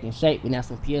get back in shape, and that's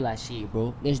when Pierre like, shit,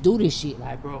 bro, let's do this shit,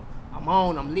 like, bro,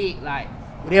 I'm lit, like,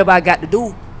 whatever I got to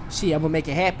do, shit, I'm gonna make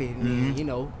it happen, and you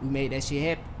know, we made that shit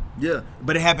happen. Yeah,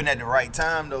 but it happened at the right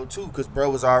time though too, cause bro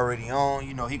was already on.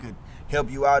 You know, he help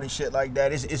you out and shit like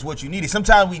that. It's what you need.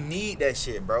 Sometimes we need that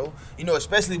shit, bro. You know,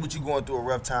 especially with you going through a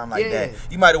rough time like that.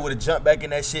 You might have would have jumped back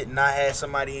in that shit and not had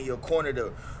somebody in your corner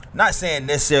to, not saying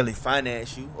necessarily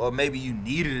finance you, or maybe you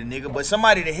needed a nigga, but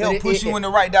somebody to help push you in the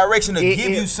right direction to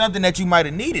give you something that you might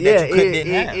have needed that you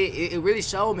didn't have. It really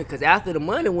showed me, because after the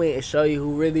money went, it showed you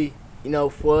who really, you know,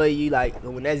 for you. Like,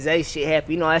 when that Zay shit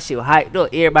happened, you know, that shit was hyped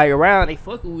up. Everybody around, they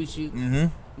fucking with you.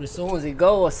 But as soon as it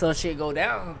go or some shit go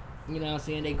down, you know what I'm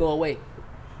saying, they go away.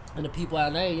 And the people I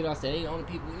know, you know what I'm saying, they the only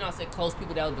people, you know what I'm saying, close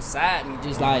people that was beside me,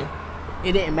 just like,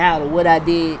 it didn't matter what I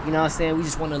did, you know what I'm saying, we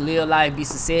just want to live life, be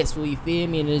successful, you feel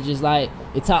me, and it's just like,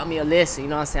 it taught me a lesson, you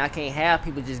know what I'm saying, I can't have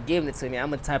people just giving it to me, I'm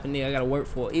the type of nigga I gotta work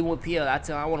for it. Even with PL, I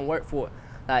tell him I want to work for it,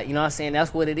 like, you know what I'm saying,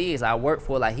 that's what it is, I work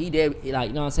for it, like, he did, like,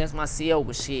 you know what I'm saying, that's my CEO,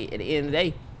 but shit, at the end of the day,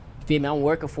 you feel me, I'm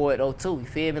working for it though too, you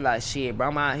feel me, like, shit, bro,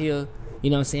 I'm out here, you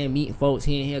know what I'm saying, meeting folks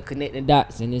here and here, connecting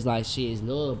dots, and it's like, shit, it's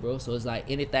love, bro, so it's like,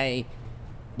 anything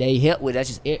they help with, that's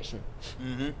just extra,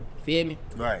 feel me?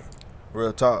 Right,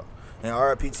 real talk. And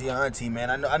RIP to your auntie,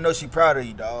 man. I know she proud of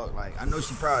you, dog. Like, I know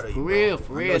she proud of you.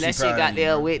 For real. That shit got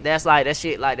there with, that's like, that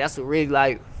shit, like, that's what really,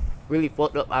 like, really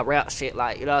fucked up my rap shit.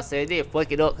 Like, you know what I'm saying? It didn't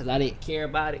fuck it up because I didn't care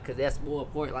about it, because that's more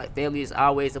important. Like, family is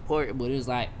always important, but it was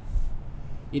like,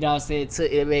 you know what I'm saying?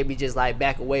 It made me just, like,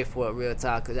 back away for a real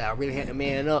time, because I really had to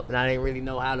man up, and I didn't really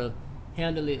know how to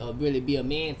handle it or really be a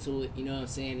man to it, you know what I'm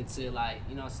saying? Until, like,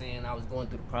 you know what I'm saying? I was going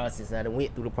through the process. I done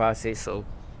went through the process, so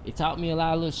it taught me a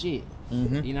lot of little shit.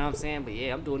 You know what I'm saying? But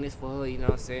yeah, I'm doing this for her, you know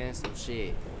what I'm saying? So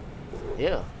shit.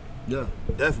 Yeah. Yeah,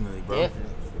 definitely, bro.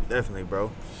 Definitely,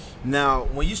 bro. Now,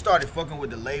 when you started fucking with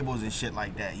the labels and shit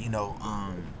like that, you know,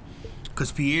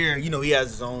 cause Pierre, you know, he has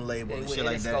his own label and shit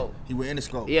like that. He went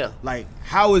Interscope. Yeah. Like,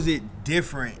 how is it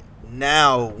different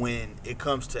now when it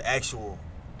comes to actual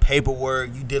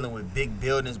paperwork, you dealing with big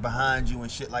buildings behind you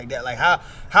and shit like that? Like,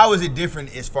 how is it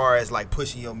different as far as like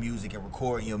pushing your music and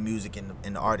recording your music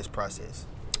in the artist process?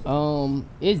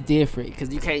 It's different,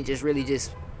 because you can't just really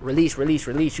just release.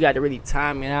 You got to really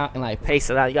time it out and like pace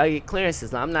it out. You gotta get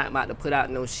clearances. Like, I'm not about to put out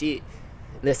no shit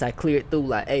unless I clear it through.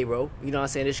 Like, hey, bro, you know what I'm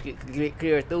saying, this shit get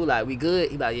cleared through. Like, we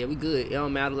good? He like, yeah, we good. It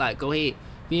don't matter. Like, go ahead.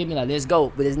 Feel me? Like, let's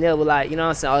go. But it's never like, you know what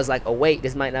I'm saying, I was like, oh wait,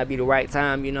 this might not be the right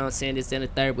time, you know what I'm saying, this and the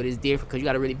third. But it's different, because you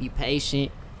got to really be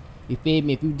patient. You feel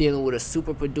me? If you dealing with a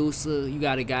super producer, you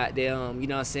got to goddamn, you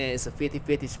know what I'm saying, it's a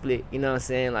 50-50 split, you know what I'm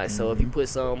saying? Like, so if you put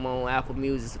something on Apple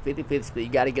Music, it's a 50-50 split.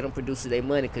 You got to get them producers their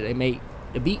money, because they make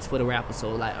the beats for the rapper.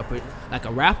 So like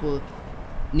a rapper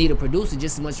need a producer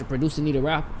just as much as a producer need a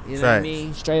rapper, you know what I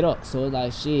mean? Straight up. So it's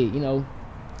like, shit, you know,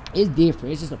 it's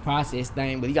different. It's just a process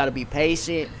thing, but you got to be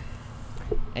patient.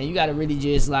 And you gotta really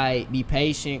just like be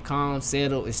patient, calm,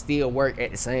 settle, and still work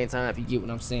at the same time, if you get what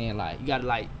I'm saying. Like, you gotta,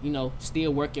 like, you know,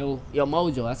 still work your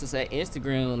mojo. That's to say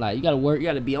Instagram, like, you gotta work, you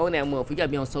gotta be on that motherfucker. You gotta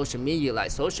be on social media.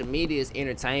 Like, social media is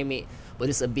entertainment, but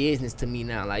it's a business to me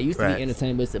now. Like, it used to be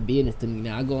entertainment, but it's a business to me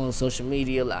now. I go on social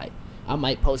media, like, I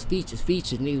might post features,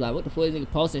 niggas like, what the fuck is nigga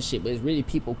posting shit? But it's really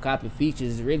people copying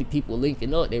features, it's really people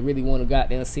linking up. They really wanna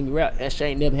goddamn see me rap. That shit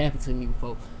ain't never happened to me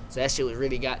before. So that shit was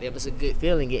really goddamn, it's a good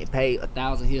feeling getting paid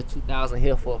 $1,000 here, $2,000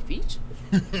 here for a feature.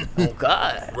 Oh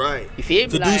God. Right. You feel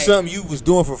me? To do something you was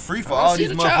doing for free for all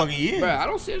these motherfucking years. Bro, I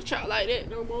don't see the trap like that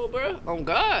no more, bro. On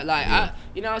God. Like,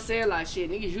 you know what I'm saying? Like,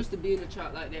 shit, niggas used to be in the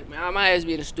trap like that, man. I might as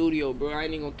be in the studio, bro. I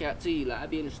ain't even gonna cap to you. Like, I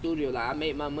be in the studio, like, I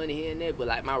make my money here and there, but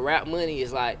like, my rap money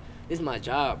is like, this is my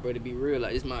job, bro, to be real.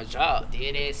 Like, this is my job.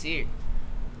 Dead ass serious.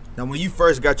 Now, when you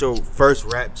first got your first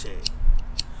rap check,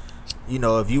 you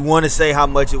know, if you want to say how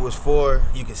much it was for,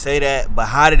 you can say that. But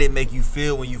how did it make you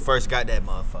feel when you first got that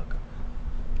motherfucker?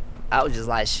 I was just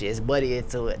like, shit, it's buddy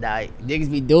into it. Like,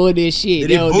 niggas be doing this shit.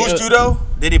 Did it boost you, though?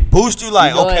 Did it boost you?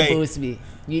 Like, you know okay. It boosts me.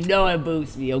 You know it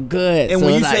boosts me. Oh, good. And so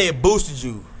when you like, say it boosted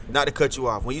you, not to cut you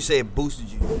off, when you say it boosted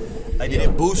you, like, did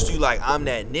it boost you like I'm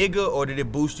that nigga? Or did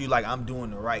it boost you like I'm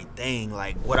doing the right thing?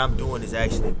 Like, what I'm doing is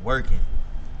actually working?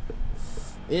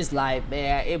 It's like,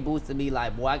 man, it boosted me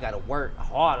like, boy, I gotta work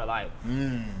harder. Like,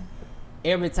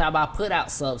 every time I put out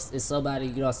something, it's somebody,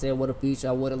 you know what I'm saying, with a feature,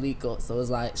 I with a leak up. So it's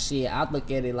like, shit, I look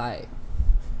at it like,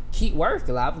 keep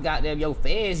working. Like, I've goddamn, your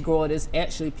fans growing. There's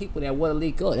actually people that want to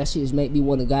leak up. That shit just make me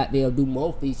want to goddamn do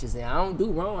more features. And I don't do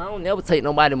wrong. I don't never take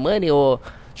nobody money or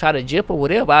try to jip or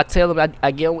whatever. I tell them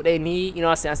I give them what they need. You know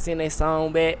what I'm saying? I send their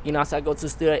song back. You know what I'm saying? I go to the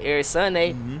studio every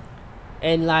Sunday.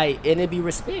 And like, and it be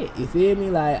respect. You feel me?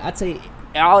 Like, I take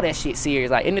all that shit serious.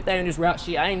 Like, anything in this rap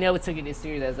shit, I ain't never took it this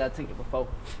serious as I took it before.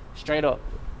 Straight up.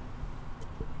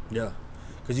 Yeah.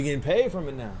 Cause you getting paid from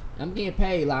it now. I'm getting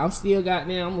paid. Like, I'm still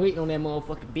goddamn, I'm waiting on that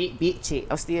motherfucking big check.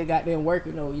 I'm still goddamn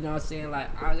working though, you know what I'm saying?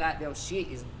 Like, I goddamn shit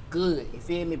is good. You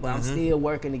feel me? But I'm still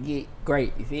working to get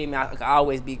great. You feel me? I can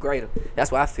always be greater.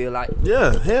 That's what I feel like.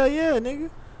 Yeah, hell yeah, nigga.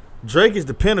 Drake is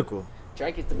the pinnacle.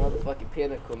 Drake is the motherfucking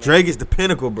pinnacle, man. Drake is the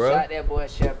pinnacle, bro. Shout that boy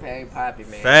Champagne Poppy,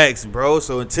 man. Facts, bro.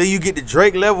 So until you get the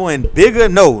Drake level and bigger,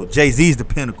 no, Jay-Z's the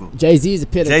pinnacle. Jay-Z's the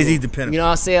pinnacle. Jay-Z's the pinnacle. You know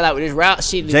what I'm saying? Like with this rap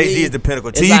shit. Jay-Z is the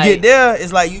pinnacle. Till you get there,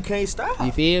 it's like you can't stop.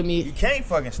 You feel me? You can't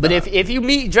fucking stop. But if you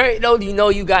meet Drake though, you know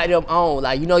you got them on.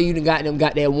 Like you know you done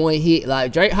got that one hit.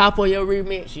 Like Drake hop on your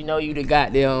remix, you know you done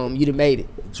got them. You done made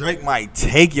it. Drake might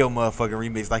take your motherfucking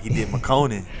remix like he did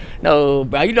McConan. No,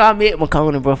 bro. You know I met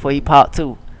McConan, bro, before he popped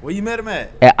too. Where you met him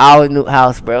at? At our new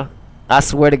house, bro. I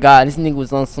swear to God, this nigga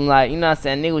was on some like, you know what I'm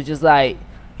saying? Nigga was just like,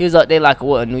 he was up there like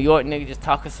a New York nigga just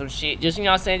talking some shit. Just, you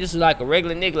know what I'm saying? Just like a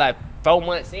regular nigga, like 4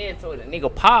 months into it, the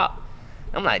nigga pop.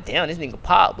 I'm like, damn, this nigga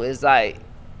pop. But it's like,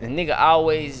 the nigga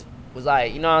always was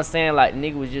like, you know what I'm saying? Like, the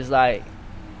nigga was just like,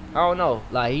 I don't know.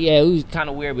 Like, yeah, he was kind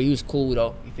of weird, but he was cool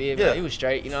though. You feel me? Yeah. Like, he was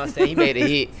straight, you know what I'm saying? He made a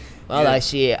hit. I was like,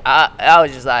 shit. I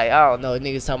was just like, I don't know.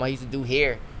 Niggas talking about he used to do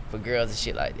hair for girls and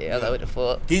shit like that. I was like, what the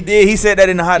fuck? He did. He said that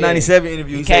in the Hot 97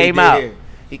 interview. He came out.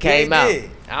 He came out.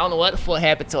 I don't know what the fuck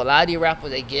happened to a lot of these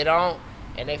rappers. They get on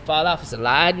and they fall off. It's a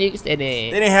lot of niggas that They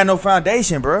didn't have no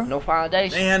foundation, bro. no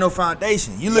foundation. They ain't had no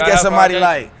foundation. You look at somebody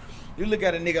like, you look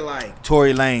at a nigga like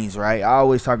Tory Lanez, right? I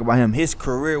always talk about him. His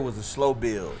career was a slow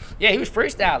build. Yeah, he was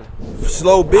freestyling.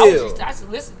 Slow build. I used to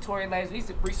listen to Tory Lanez. We used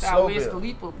to freestyle Slow Wiz build.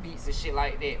 Khalifa beats and shit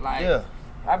like that. Like, Yeah.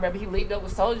 I remember he linked up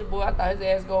with Soulja Boy. I thought his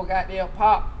ass go goddamn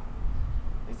pop.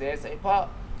 His ass ain't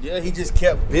pop. Yeah, he just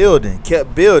kept building.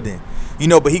 You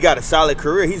know, but he got a solid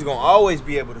career. He's going to always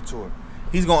be able to tour.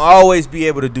 He's going to always be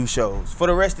able to do shows for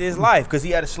the rest of his life because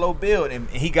he had a slow build and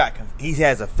he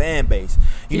has a fan base.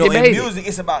 You know, in music,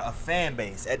 it's about a fan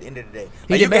base at the end of the day.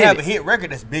 Like, you can have a hit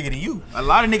record that's bigger than you. A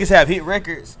lot of niggas have hit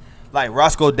records like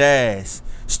Roscoe Dash,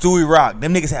 Stewie Rock.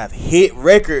 Them niggas have hit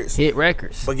records.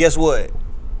 But guess what?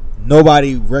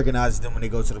 Nobody recognizes them when they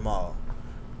go to the mall.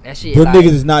 That shit. Them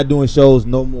niggas is not doing shows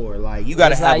no more. Like you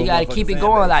gotta have. You gotta keep it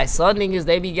going. Like some niggas,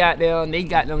 they got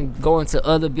them going to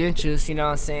other ventures. You know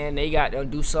what I'm saying? They got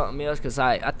them do something else. Cause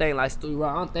I think like Stewie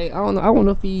Rock. I don't know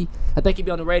if he. I think he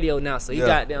be on the radio now. So he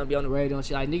got them be on the radio and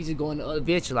shit. Like niggas just going to other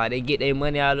ventures. Like they get their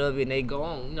money out of it and they go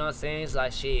on. You know what I'm saying? It's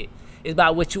like shit. It's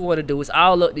about what you want to do. It's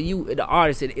all up to you, the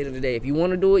artist. At the end of the day, if you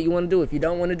want to do it, you want to do it. If you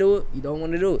don't want to do it, you don't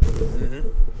want to do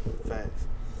it. Facts.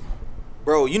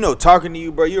 Bro, you know, talking to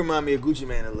you, bro, you remind me of Gucci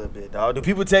Mane a little bit, dog. Do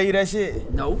people tell you that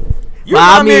shit? No. You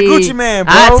remind me of Gucci Mane,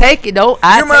 bro. I take it, though.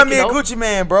 You remind me of Gucci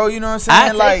Mane, bro. You know what I'm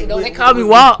saying? I take it, though. They call me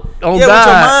Walt. Oh, yeah,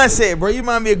 God. with your mindset, bro. You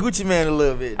remind me of Gucci Mane a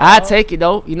little bit, dog. I take it,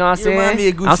 though. You know what I'm saying? Remind me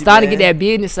of Gucci I'm starting Mane. to get that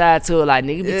business side to it. Like,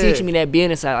 nigga be teaching me that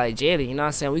business side. Like, Jelly, you know what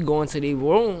I'm saying? We going to these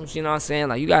rooms, you know what I'm saying?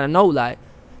 Like, you got to know, like,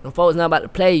 them folks not about to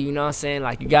play you, you know what I'm saying?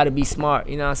 Like, you got to be smart,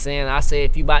 you know what I'm saying? I say,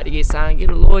 if you about to get signed,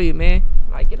 get a lawyer, man.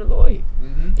 Like, get a lawyer.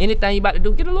 Anything you about to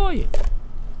do, get a lawyer.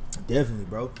 Definitely,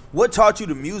 bro. What taught you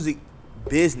the music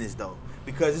business, though?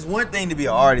 Because it's one thing to be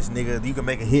an artist, nigga. You can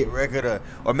make a hit record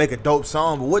or make a dope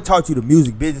song, but what taught you the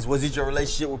music business? Was it your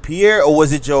relationship with Pierre, or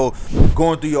was it your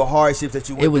going through your hardships that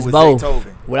you went through with both.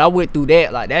 Zaytoven? When I went through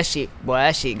that, like that shit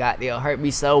got there, hurt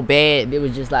me so bad. It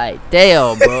was just like,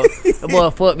 damn, bro. That boy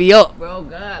fucked me up, bro.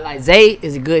 God, like Zay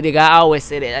is a good nigga. I always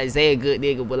say that, like Zay a good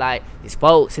nigga, but like his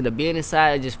folks and the business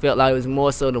side, I just felt like it was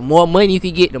more so the more money you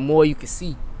could get, the more you could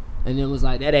see. And it was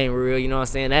like, that ain't real, you know what I'm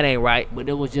saying? That ain't right. But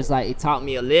it was just like, it taught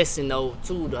me a lesson, though,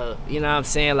 too, you know what I'm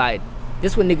saying? Like,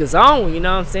 this what niggas on, you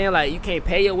know what I'm saying? Like, you can't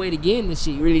pay your way to get in this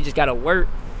shit. You really just gotta work,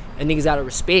 and niggas gotta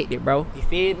respect it, bro. You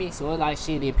feel me? So it's like,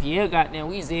 shit, then Pierre got there.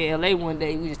 We was in LA one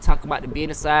day. We just talking about the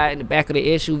business side in the back of the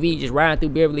SUV, just riding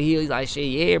through Beverly Hills. Like, shit,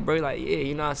 yeah, bro. Like, yeah,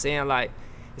 you know what I'm saying? Like,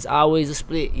 it's always a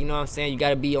split, you know what I'm saying? You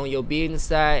gotta be on your business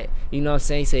side, you know what I'm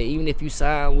saying? He said, even if you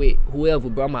sign with whoever,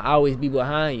 bro, I'ma always be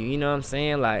behind you, you know what I'm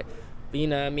saying? Like, you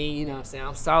know what I mean? You know what I'm saying?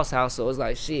 I'm Sauce House, so it's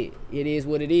like, shit, it is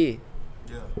what it is.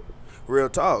 Yeah. Real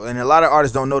talk. And a lot of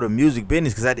artists don't know the music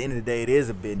business because at the end of the day, it is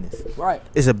a business. Right.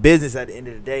 It's a business at the end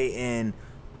of the day, and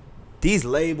these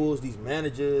labels, these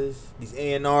managers, these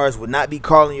A&Rs would not be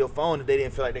calling your phone if they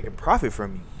didn't feel like they could profit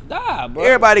from you. Nah, bro.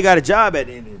 Everybody got a job at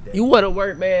the end of the day. You would have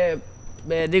worked, man.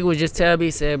 Man, nigga was just telling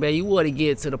me, said, man, you want to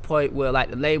get to the point where,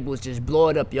 like, the labels just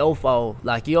blowing up your phone.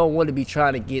 Like, you don't want to be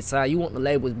trying to get signed. You want the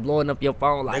labels blowing up your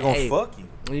phone. Like, they gonna hey, fuck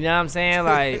you. You know what I'm saying?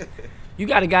 Like, you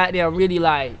got to goddamn really,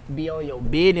 like, be on your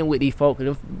bidding with these folks.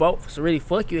 Them folks really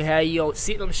fuck you. How you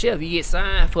sitting on the shelf. You get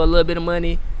signed for a little bit of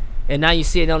money, and now you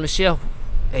sitting on the shelf,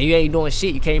 and you ain't doing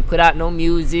shit. You can't put out no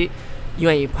music. You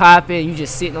ain't popping. You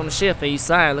just sitting on the shelf, and you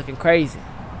signed looking crazy.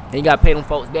 And you got to pay them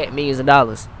folks back millions of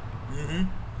dollars.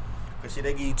 Cause shit,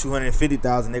 they give you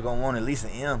 $250,000, they gonna want at least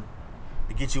an M.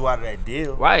 to get you out of that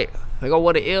deal. Right. They go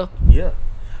what the ill. Yeah.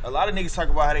 A lot of niggas talk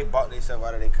about how they bought themselves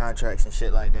out of their contracts and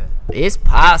shit like that. It's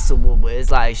possible, but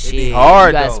it's like shit. It be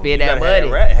hard, you gotta though. spend You that gotta have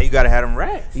money. You gotta have them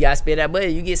racks. You gotta spend that money.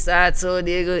 You get signed to a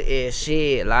nigga and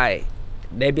shit, like,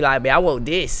 they be like, man, I want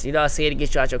this. You know what I'm saying? To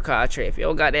get you out your contract. If you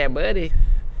don't got that money,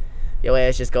 your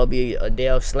ass just gonna be a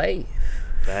damn slave.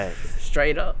 Facts.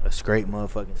 Straight up. A straight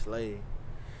motherfucking slave.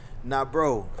 Now,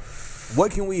 bro, what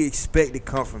can we expect to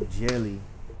come from Jelly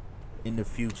in the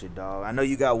future, dog? I know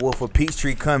you got Wolf of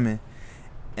Peachtree coming.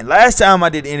 And last time I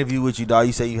did the interview with you, dog,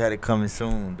 you said you had it coming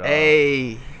soon, dog.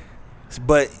 Hey.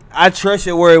 But I trust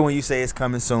your word when you say it's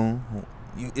coming soon.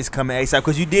 It's coming ASAP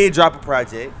because you did drop a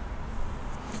project.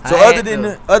 So other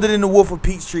than the Wolf of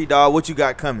Peachtree, dog, what you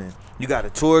got coming? You got a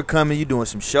tour coming. You doing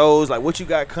some shows. Like, what you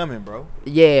got coming, bro?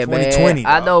 Yeah, 2020,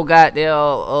 man. I dog. know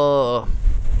goddamn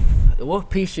Wolf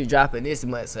Peachtree dropping this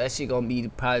month, so that shit gonna be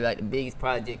probably like the biggest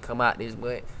project come out this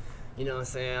month. You know what I'm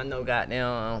saying? I know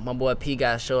goddamn my boy P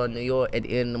got a show in New York at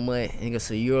the end of the month. And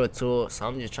it's a Euro tour, so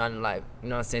I'm just trying to, like, you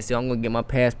know what I'm saying? So I'm gonna get my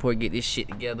passport, get this shit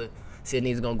together. See if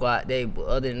niggas gonna go out there. But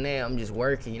other than that, I'm just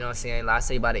working, you know what I'm saying? Like I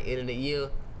say, by the end of the year,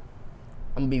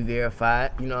 I'm gonna be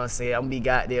verified, you know what I'm saying? I'm gonna be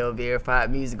goddamn verified.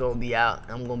 Music gonna be out.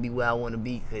 I'm gonna be where I wanna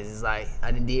be, cause it's like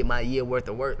I done did my year worth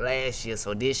of work last year.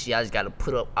 So this year I just gotta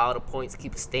put up all the points,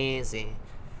 keep it stands, and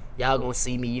y'all gonna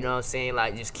see me, you know what I'm saying?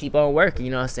 Like, just keep on working,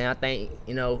 you know what I'm saying? I think,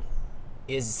 you know,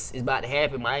 it's about to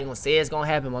happen. I ain't gonna say it's gonna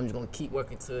happen, but I'm just gonna keep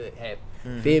working till it happen.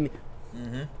 Mm-hmm. Feel me?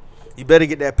 Mm-hmm. You better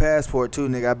get that passport too,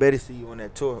 nigga. I better see you on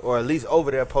that tour, or at least over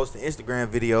there posting Instagram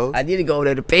videos. I need to go over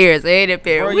there to Paris. Hey, that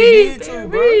Paris. Bro, you need to,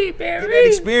 bro. Paris. Get that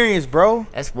experience, bro.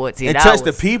 That's 14 And hours. touch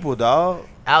the people, dog.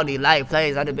 I don't like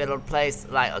plays. I done been on the place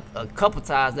like a couple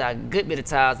times now, a good bit of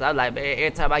times. I like, man,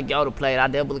 every time I get on the plane, I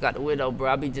never look out the window,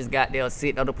 bro. I be just goddamn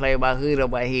sitting on the plane with my hood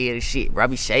on my head and shit, bro. I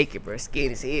be shaking, bro.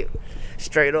 Scared as hell.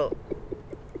 Straight up.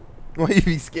 Why you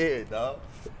be scared, dog?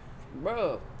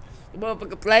 Bro, the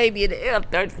motherfucker plane be in the air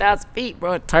 30,000 feet,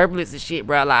 bro. Turbulence and shit,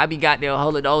 bro. Like, I be goddamn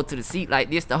holding on to the seat like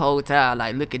this the whole time,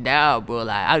 like looking down, bro.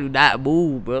 Like, I do not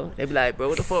move, bro. They be like, bro,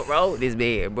 what the fuck wrong with this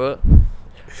man, bro?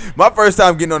 My first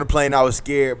time getting on the plane, I was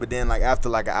scared, but then like after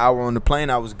like an hour on the plane,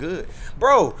 I was good.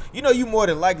 Bro, you know you more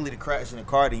than likely to crash in a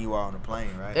car than you are on the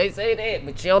plane, right? They say that,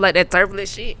 but you don't like that turbulent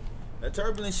shit. That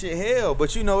turbulent shit, hell.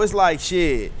 But you know, it's like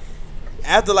shit.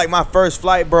 After like my first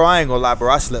flight, bro, I ain't gonna lie, bro.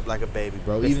 I slept like a baby,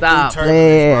 bro. Even Stop through turbulence,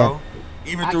 playing. bro.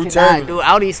 Even through cannot turbulence. do it.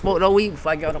 I don't even smoke no weed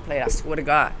before I get on the plane. I swear to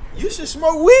God. You should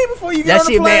smoke weed before you get That on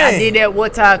the shit, plane. man. I did that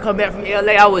one time. Come back from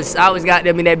LA. I was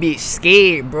goddamn in that bitch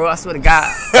scared, bro. I swear to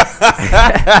God.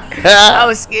 I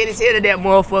was scared as hell of that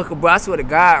motherfucker, bro. I swear to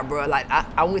God, bro. Like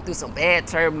I went through some bad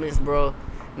turbulence, bro.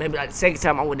 Maybe like the second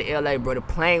time I went to LA, bro, the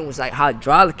plane was like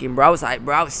hydraulicing, bro. I was like,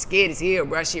 bro, I was scared as hell,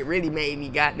 bro. That shit really made me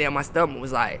goddamn. My stomach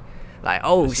was like,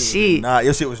 oh shit. Nah,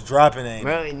 your shit was dropping, ain't it?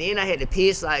 Bro, and then I had to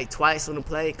piss like twice on the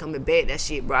plane coming back. That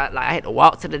shit, bro. Like I had to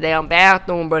walk to the damn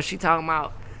bathroom, bro. She talking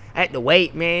about I had to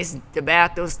wait, man. The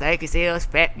bathroom stank as hell. It's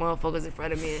fat motherfuckers in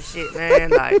front of me and shit, man.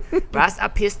 Like, bro, I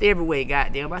pissed everywhere,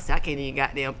 goddamn. I said I can't even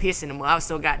goddamn piss anymore. I was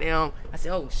so goddamn. I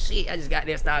said, oh shit. I just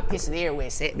goddamn started pissing everywhere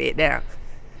and sat back down.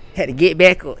 Had to get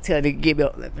back up. Tell her to get back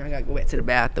up. Like, man, I gotta go back to the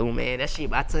bathroom, man. That shit.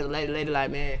 But I told the lady,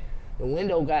 like, man. The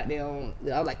window goddamn,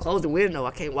 I was like, close the window.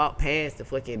 I can't walk past the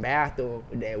fucking bathroom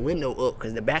with that window up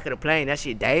because the back of the plane, that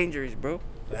shit dangerous, bro.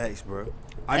 Thanks, bro.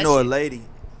 I know a lady.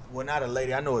 Well, not a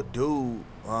lady. I know a dude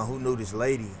who knew this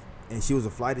lady, and she was a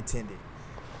flight attendant.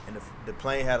 And the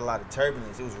plane had a lot of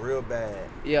turbulence. It was real bad.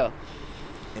 Yeah.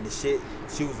 And the shit,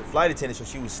 she was a flight attendant, so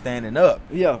she was standing up.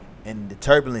 Yeah. And the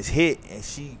turbulence hit, and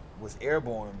she was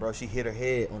airborne, bro. She hit her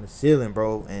head on the ceiling,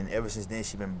 bro. And ever since then,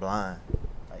 she been blind.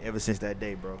 Ever since that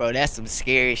day, bro. Bro, that's some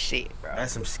scary shit, bro.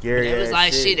 That's some scary It was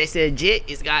like shit. They said jet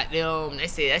is goddamn. They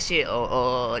said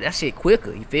that shit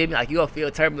quicker. You feel me? Like you gonna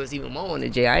feel turbulence even more on the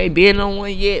jet. I ain't been on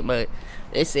one yet, but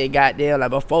they said goddamn.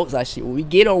 Like my folks like shit. When we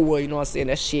get on one, you know what I'm saying?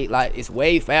 That shit like it's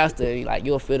way faster. Like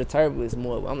you'll feel the turbulence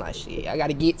more. But I'm like shit. I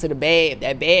gotta get to the bag. If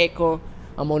that bag come,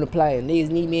 I'm on the plane. Niggas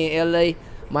need me in LA,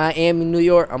 Miami, New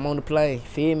York. I'm on the plane.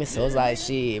 Feel me? So it's like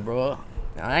shit, bro.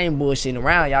 I ain't bullshitting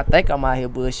around. Y'all think I'm out here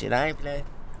bullshit. I ain't playing.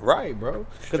 Right, bro.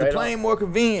 Cause the plane more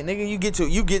convenient, nigga. You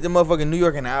get the motherfucking New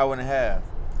York in an hour and a half.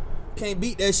 Can't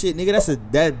beat that shit,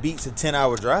 nigga. That beats a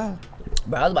 10-hour drive.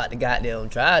 Bro, I was about to goddamn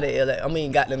drive to LA. I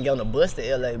mean, goddamn get on the bus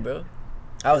to LA, bro.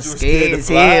 I was You were scared as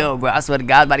hell, bro. I swear to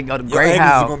God, I was about to go to Your ankles are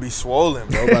Greyhound. gonna be swollen,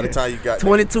 bro. By the time you got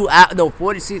 22 out, no,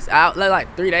 46 out,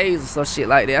 like 3 days or some shit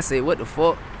like that. I said, what the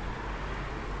fuck?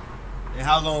 there. And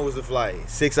how long was the flight?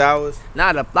 6 hours?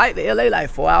 Nah, the flight to LA like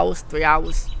 4 hours, 3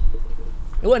 hours.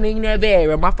 It wasn't even that bad,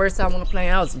 bro. My first time on the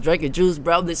plane, I was drinking juice,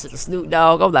 bro. Listen to Snoop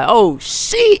Dogg. I was like, oh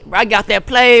shit, bro. I got that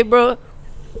plane, bro.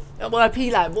 That boy P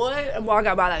like, boy, that boy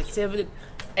got about like 7,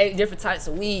 8 different types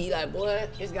of weed. Like, boy,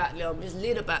 it's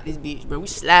lit about this bitch, bro. We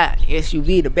slide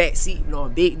SUV, the back seat,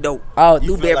 big dope. All You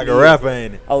through feel Beverly like a rapper,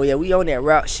 ain't it? Oh yeah, we on that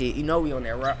rap shit. You know we on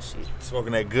that rap shit.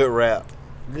 Smoking that good rap.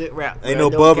 Good rap. Ain't bro.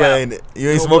 no bubba, ain't it? You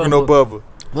ain't smoking no bubba.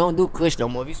 We don't do kush no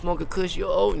more. If you smoke a kush, you're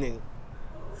old nigga.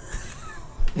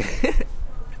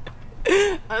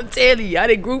 I'm telling you, I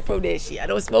didn't grew from that shit. I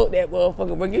don't smoke that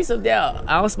motherfucker, bro. Give me some doubt.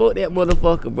 I don't smoke that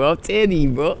motherfucker, bro. I'm telling you,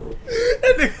 bro.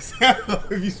 That nigga sound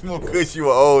like if you smoke kush, you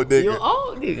an old nigga. You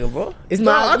old nigga, bro. It's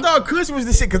No, my. I thought kush was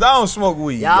the shit because I don't smoke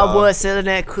weed. Y'all boys selling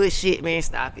that kush shit, man.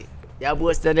 Stop it. Y'all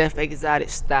boys selling that fake exotic.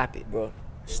 Stop it, bro.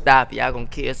 Stop it. Y'all gonna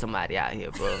kill somebody out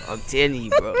here, bro. I'm telling you,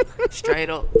 bro. Straight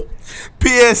up.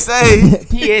 PSA.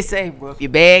 PSA, bro. If your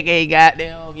bag ain't got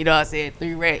them, you know what I'm saying,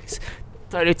 3 racks,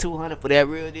 3,200 for that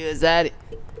real deal exotic.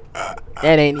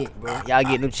 That ain't it, bro. Y'all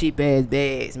get them cheap ass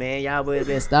bags, man. Y'all boys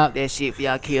better stop that shit for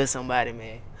y'all kill somebody,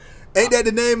 man. Ain't that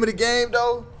the name of the game,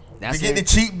 though? That's to get it.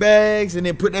 the cheap bags and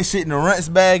then put that shit in the runts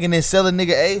bag and then sell a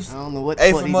nigga apes. I don't know what the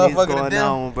Eighth fuck a these niggas motherfucker to going them.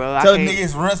 on, bro. Tell I the can't-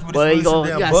 niggas runts, but Boy, it's you some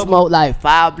gotta damn bubble. smoke like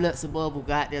 5 blunts of bubble,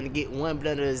 goddamn, to get 1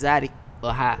 blunt of exotic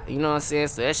or hot. You know what I'm saying?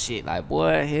 So that shit, like,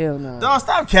 boy, hell no. Dog,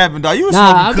 stop capping, dog. You was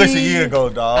Nah, smoking kush I a mean, year ago,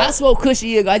 dog. I smoked kush a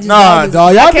year ago. I just Nah, know dog.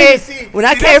 when I Y'all came- niggas when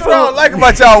I came that's what I don't from like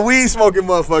about y'all weed smoking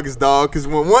motherfuckers, dog. Cause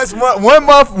when once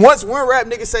one rap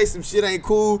nigga say some shit ain't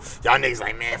cool, y'all niggas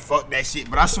like, man, fuck that shit.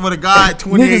 But I swear to God,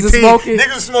 2018,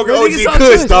 niggas was smoking OG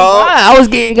Kush, dog. I was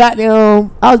getting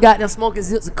goddamn smoking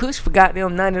zips of kush for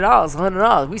goddamn $90,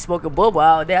 $100. We smoking bubble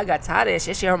all day. I got tired of that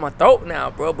shit. Shit hurt my throat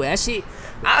now, bro. But that shit,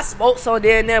 I smoked so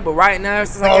there and there. But right now,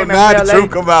 since I Oh, came now back the to LA,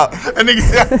 truth come out. That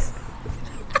nigga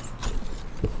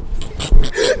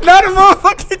Not the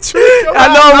motherfucking truth come out.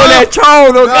 I know when that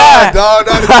troll, no Nah, God. dog.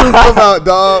 Not the truth come out,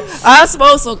 dog. I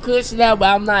smoke some kush now, but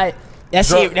I'm like, that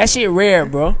Drunk. shit rare,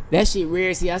 bro. That shit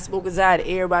rare. See, I smoke exotic.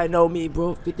 Everybody know me,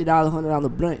 bro. $50,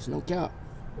 $100 blunts, no cap.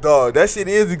 Dog, that shit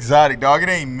is exotic, dog. It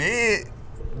ain't mid.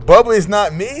 Bubba is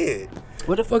not mid.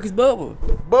 What the fuck is bubble?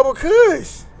 Bubba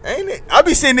Kush, ain't it? I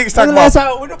be seeing niggas talking When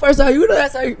the about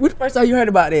first time you heard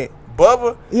about that?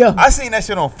 Bubba. Yeah. I seen that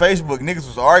shit on Facebook. Niggas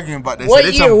was arguing about that What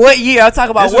shit. They year? talking- What year? I'm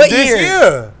talking about This what was this year?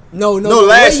 year. No, No,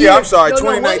 last what year. I'm sorry, No,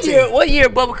 2019. What year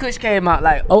Bubba Kush came out?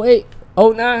 Like 08,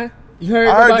 09? You heard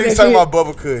I heard about niggas that talking shit? about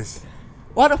Bubba Kush.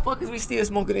 Why the fuck is we still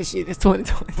smoking this shit? It's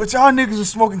 2020. But y'all niggas was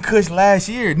smoking Kush last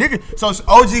year. Nigga, so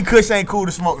OG Kush ain't cool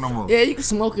to smoke no more. Yeah, you can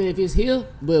smoke it if it's here,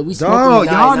 but we smoking Dog,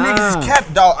 it y'all like, niggas nah. is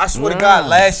capped, dog. I swear to Nah. God,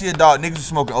 last year, dog, niggas was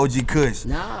smoking OG Kush.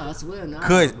 Nah, I swear, nah.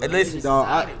 Kush, bro. listen, It's dog,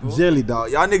 exotic, bro. jelly,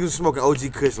 dog. Y'all niggas was smoking OG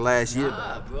Kush last year, dog.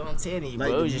 Nah, bro, I'm telling you, Like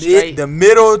bro. It was just the, straight. the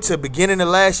middle to beginning of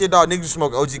last year, dog, niggas was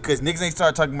smoking OG Kush. Niggas ain't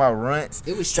started talking about runts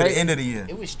It was to straight. the end of the year.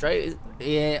 It was straight.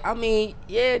 Yeah, I mean,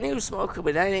 yeah, niggas smoking,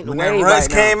 but that ain't the When way that runts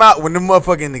right came out, when them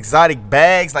motherfucking exotic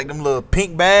bags, like them little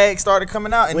pink bags started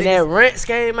coming out, and When niggas, that rents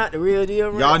came out, the real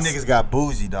deal rents. y'all niggas got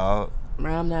bougie, dog.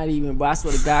 Man, I'm not even, bro. I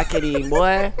swear to God, I can't even,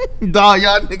 boy. Dog,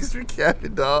 y'all niggas be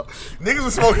capping, dog. Niggas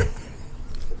was smoking.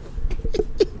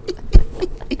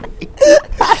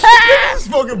 Niggas was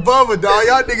smoking Bubba, dog.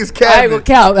 Y'all niggas I ain't capping. gonna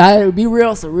count. I be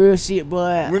real, some real shit,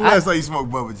 boy. When last time you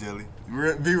smoked Bubba, Jelly?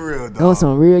 Be real, dog. That was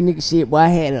some real nigga shit, boy. I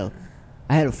had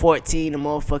a 14, a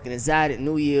motherfucking exotic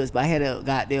New Year's, but I had a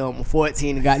goddamn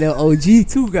 14, a goddamn OG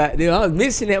too, goddamn. I was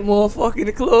missing that motherfucker in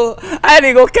the club. I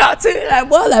didn't go count to it,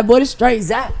 like boy, this straight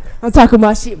Zot. I'm talking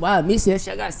about shit, boy. I miss that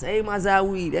shit. I gotta save my Zot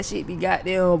weed. That shit be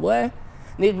goddamn, boy.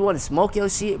 Niggas wanna smoke your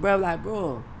shit, bro. Like,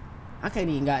 bro, I can't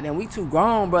even goddamn. We too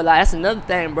grown, bro. Like, that's another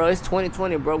thing, bro. It's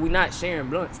 2020, bro. We not sharing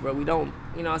blunts, bro. We don't,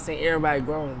 you know what I'm saying? Everybody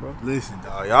grown, bro. Listen,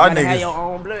 dog. You Y'all gotta have your niggas.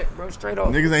 own blunt, bro. Straight up.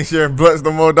 Niggas ain't sharing blunts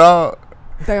no more, dog.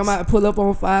 Think I might pull up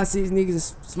on 5, 6 niggas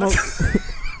and smoke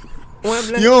one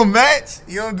blunt. You don't match?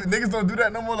 Niggas don't do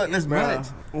that no more? Like, let's Bro, match.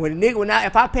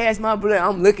 if I pass my blunt,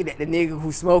 I'm looking at the nigga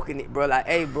who's smoking it, bro. Like,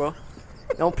 hey, bro,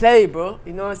 don't play, bro.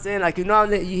 You know what I'm saying? Like, you know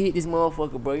I'm letting you hit this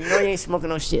motherfucker, bro. You know you ain't smoking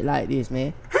no shit like this,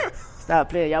 man. Stop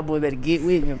playing. Y'all boys better get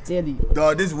with me. I'm telling you.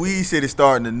 Dog, this weed shit is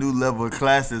starting a new level of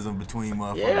classism between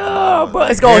motherfuckers. Yeah, dog. bro.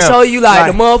 It's gonna Damn. show you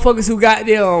like the motherfuckers who got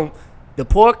them. The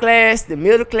poor class, the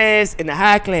middle class, and the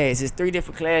high class. It's 3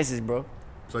 different classes, bro.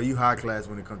 So you high class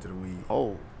when it comes to the weed.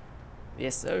 Oh,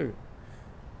 yes, sir.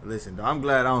 Listen, dog, I'm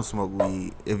glad I don't smoke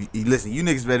weed. If you listen, you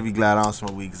niggas better be glad I don't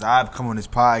smoke weed, cause I've come on this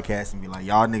podcast and be like,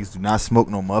 y'all niggas do not smoke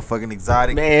no motherfucking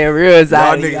exotic. Man, real Y'all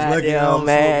exotic. niggas lucky I don't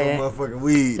man. smoke no motherfucking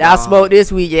weed. Y'all dog. smoke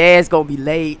this week, your ass gonna be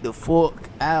laid the fuck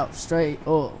out straight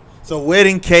up. So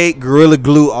wedding cake, Gorilla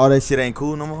Glue, all that shit ain't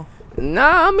cool no more.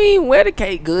 Nah, I mean, wedding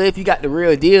cake good if you got the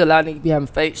real deal. A lot of niggas be having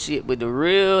fake shit, but the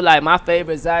real, like my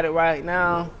favorite exotic right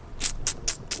now,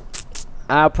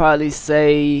 I'll probably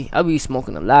say I be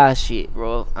smoking a lot of shit,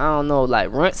 bro. I don't know,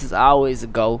 like runts is always a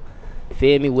go.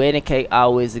 Feel me? Wedding cake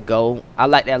always a go. I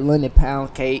like that London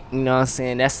pound cake. You know what I'm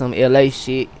saying? That's some LA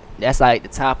shit. That's like the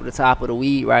top of the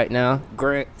weed right now.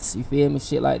 Grants, you feel me?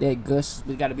 Shit like that. Gush,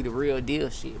 we gotta be the real deal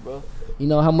shit, bro. You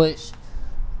know how much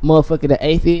motherfucker the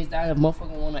eighth is? That motherfucker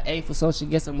want an eighth or some shit.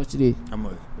 Guess how much it is? How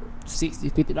much?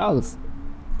 $60, $50.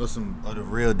 What's some of the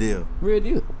real deal? Real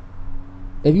deal.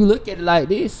 If you look at it like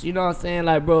this, you know what I'm saying?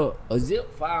 Like, bro, a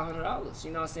zip, $500.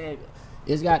 You know what I'm saying?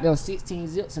 It's got them 16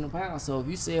 zips in a pound. So if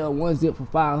you sell one zip for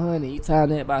 500, you time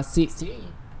that by 16,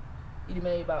 you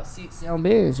made about 6-7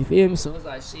 bands. You feel me? So it's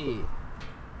like shit.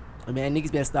 Man,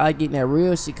 niggas better start getting that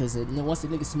real shit, cause once the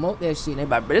niggas smoke that shit, they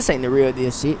like, bro, this ain't the real deal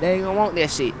shit. They ain't gonna want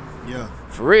that shit. Yeah.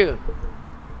 For real.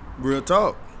 Real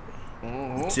talk.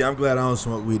 See, I'm glad I don't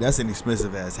smoke weed. That's an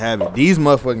expensive ass habit. These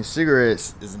motherfucking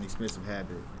cigarettes is an expensive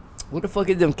habit. What the fuck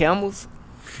is them Camels?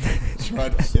 Try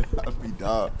this shit out me,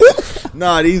 dog.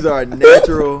 Nah, these are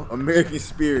natural American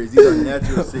spirits. These are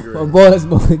natural My cigarettes. boy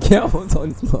smoking Camels on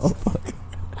this motherfucker.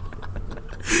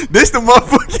 This the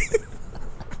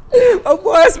motherfucking. My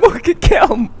boy smoking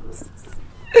Camels.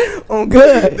 On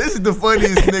good. This is the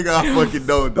funniest nigga I fucking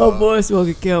know, My dog. boy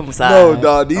smoking Camels. No, Alright,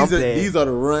 dog. I'm playing. These are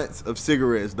the runts of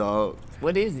cigarettes, dog.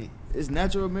 What is it? It's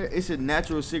natural. It's a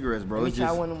natural cigarettes, bro. Let me It's try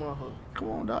just, one of them motherfuckers. come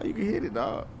on, dog. You can hit it,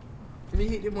 dog. Let me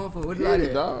hit them motherfucker. What Hit is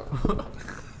it, that? dog.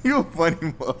 You a funny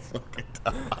motherfucker,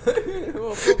 dog.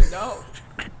 Motherfucker, dog.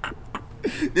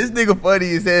 This nigga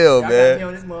funny as hell, Y'all got me man.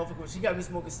 on this motherfucker. She got me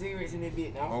smoking cigarettes in that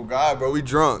bitch now. Oh God, bro, we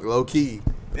drunk, low key.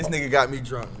 This nigga got me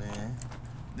drunk, man.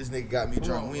 This nigga got me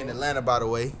drunk. on, We in bro. Atlanta, by the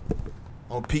way,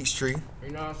 on Peachtree.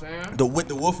 You know what I'm saying? With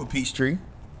the Wolf of Peachtree.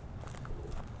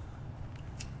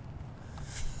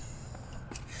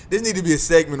 This need to be a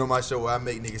segment on my show where I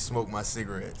make niggas smoke my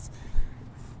cigarettes.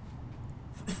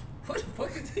 What the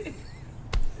fuck is this?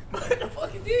 What the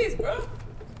fuck is this, bro?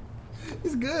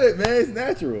 It's good, man. It's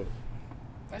natural.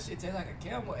 That shit tastes like a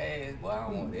camel ass. Boy, I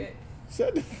don't want that.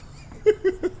 Shut the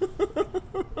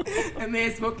That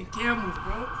man smoking camels,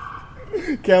 bro.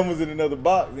 Camels in another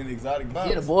box, in an exotic box.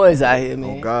 Yeah, the boys out here,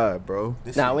 man. Oh God, bro.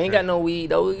 This Nah, shit we ain't got no weed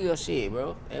though. We got shit,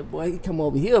 bro. That boy, he come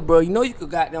over here, bro. You know you could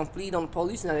goddamn fleet on the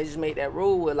police now. They just made that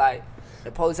rule where like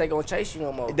the police ain't gonna chase you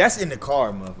no more. That's in the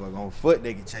car, motherfucker. On foot,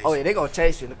 they can chase Oh you. yeah, they gonna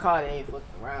chase you in the car. They ain't fucking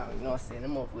around. You know what I'm saying?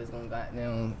 Them motherfuckers gonna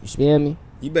goddamn. You feel me?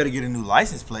 You better get a new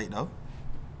license plate, though.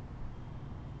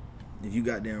 If you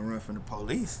goddamn run from the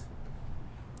police.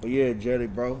 But yeah, Jelly,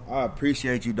 bro, I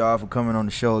appreciate you, dog, for coming on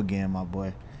the show again, my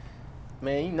boy.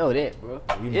 Man, you know that, bro.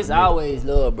 You know It's that. always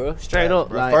love, bro. Straight up,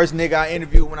 Bro, like first nigga I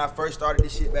interviewed when I first started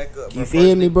this shit back up. Bro. You First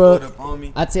feel me, nigga bro? pulled up on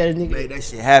me, I tell the nigga, made that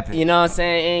shit happen. you know what I'm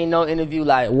saying? Ain't no interview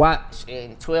like watch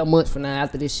and 12 months from now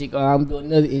after this shit go, I'm doing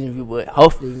another interview, but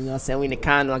hopefully, you know what I'm saying? We in the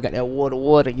condo, I got that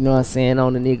water, you know what I'm saying,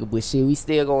 on the nigga, but shit, we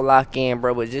still gonna lock in,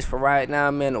 bro. But just for right now,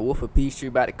 man, the Wolf of Peachtree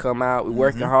about to come out. We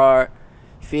working hard.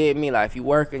 You feel me? Like if you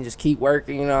working, just keep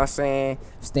working, you know what I'm saying?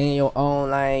 Stay in your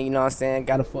own lane, you know what I'm saying?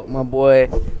 Gotta fuck my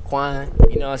boy Quan,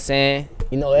 you know what I'm saying?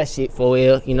 You know that shit for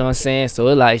real, you know what I'm saying? So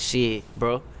it's like shit,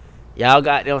 bro. Y'all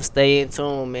got them stay in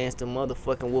tune, man. It's the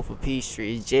motherfucking Wolf of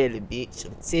Peachtree. It's Jelly, bitch.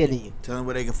 I'm telling you. Tell them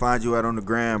where they can find you at on the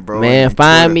gram, bro. Man, and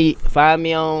find Twitter.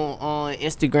 me on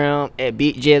Instagram at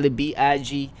Big Jelly,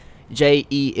 BIGJELLY.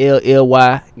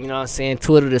 You know what I'm saying?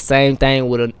 Twitter the same thing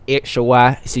with an extra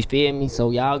Y. You feel me?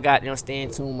 So y'all got them stay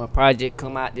in tune. My project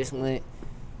come out this month.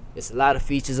 It's a lot of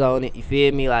features on it, you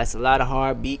feel me? Like it's a lot of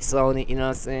hard beats on it, you know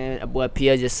what I'm saying? That boy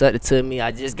Pierre just sent it to me.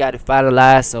 I just got it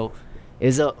finalized, so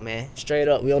it's up, man. Straight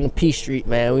up. We on the Peachtree,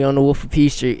 man. We on the Wolf of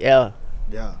Peachtree, yeah.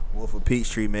 Yeah, Wolf of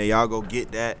Peachtree, man. Y'all go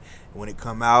get that. When it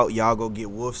come out, y'all go get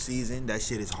Wolf Season. That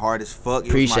shit is hard as fuck. It was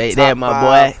Appreciate my that, top my 5.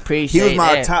 boy. Appreciate He was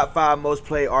my that. top 5 most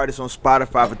played artist on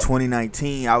Spotify for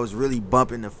 2019. I was really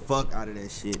bumping the fuck out of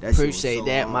that shit. That shit Appreciate was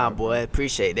so that, hard, my bro. boy.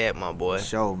 Appreciate that, my boy.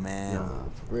 Show, man.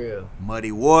 For real.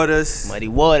 Muddy Waters. Muddy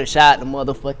Waters. Shout out to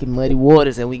motherfucking Muddy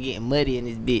Waters, and we getting muddy in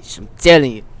this bitch. I'm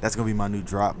telling you. That's gonna be my new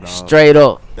drop, dog. Straight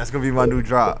up. That's gonna be my new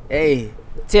drop. Hey,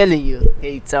 telling you.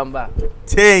 Hey, you talking about?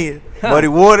 Tell you. Muddy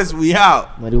Waters, we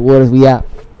out. Muddy Waters, we out.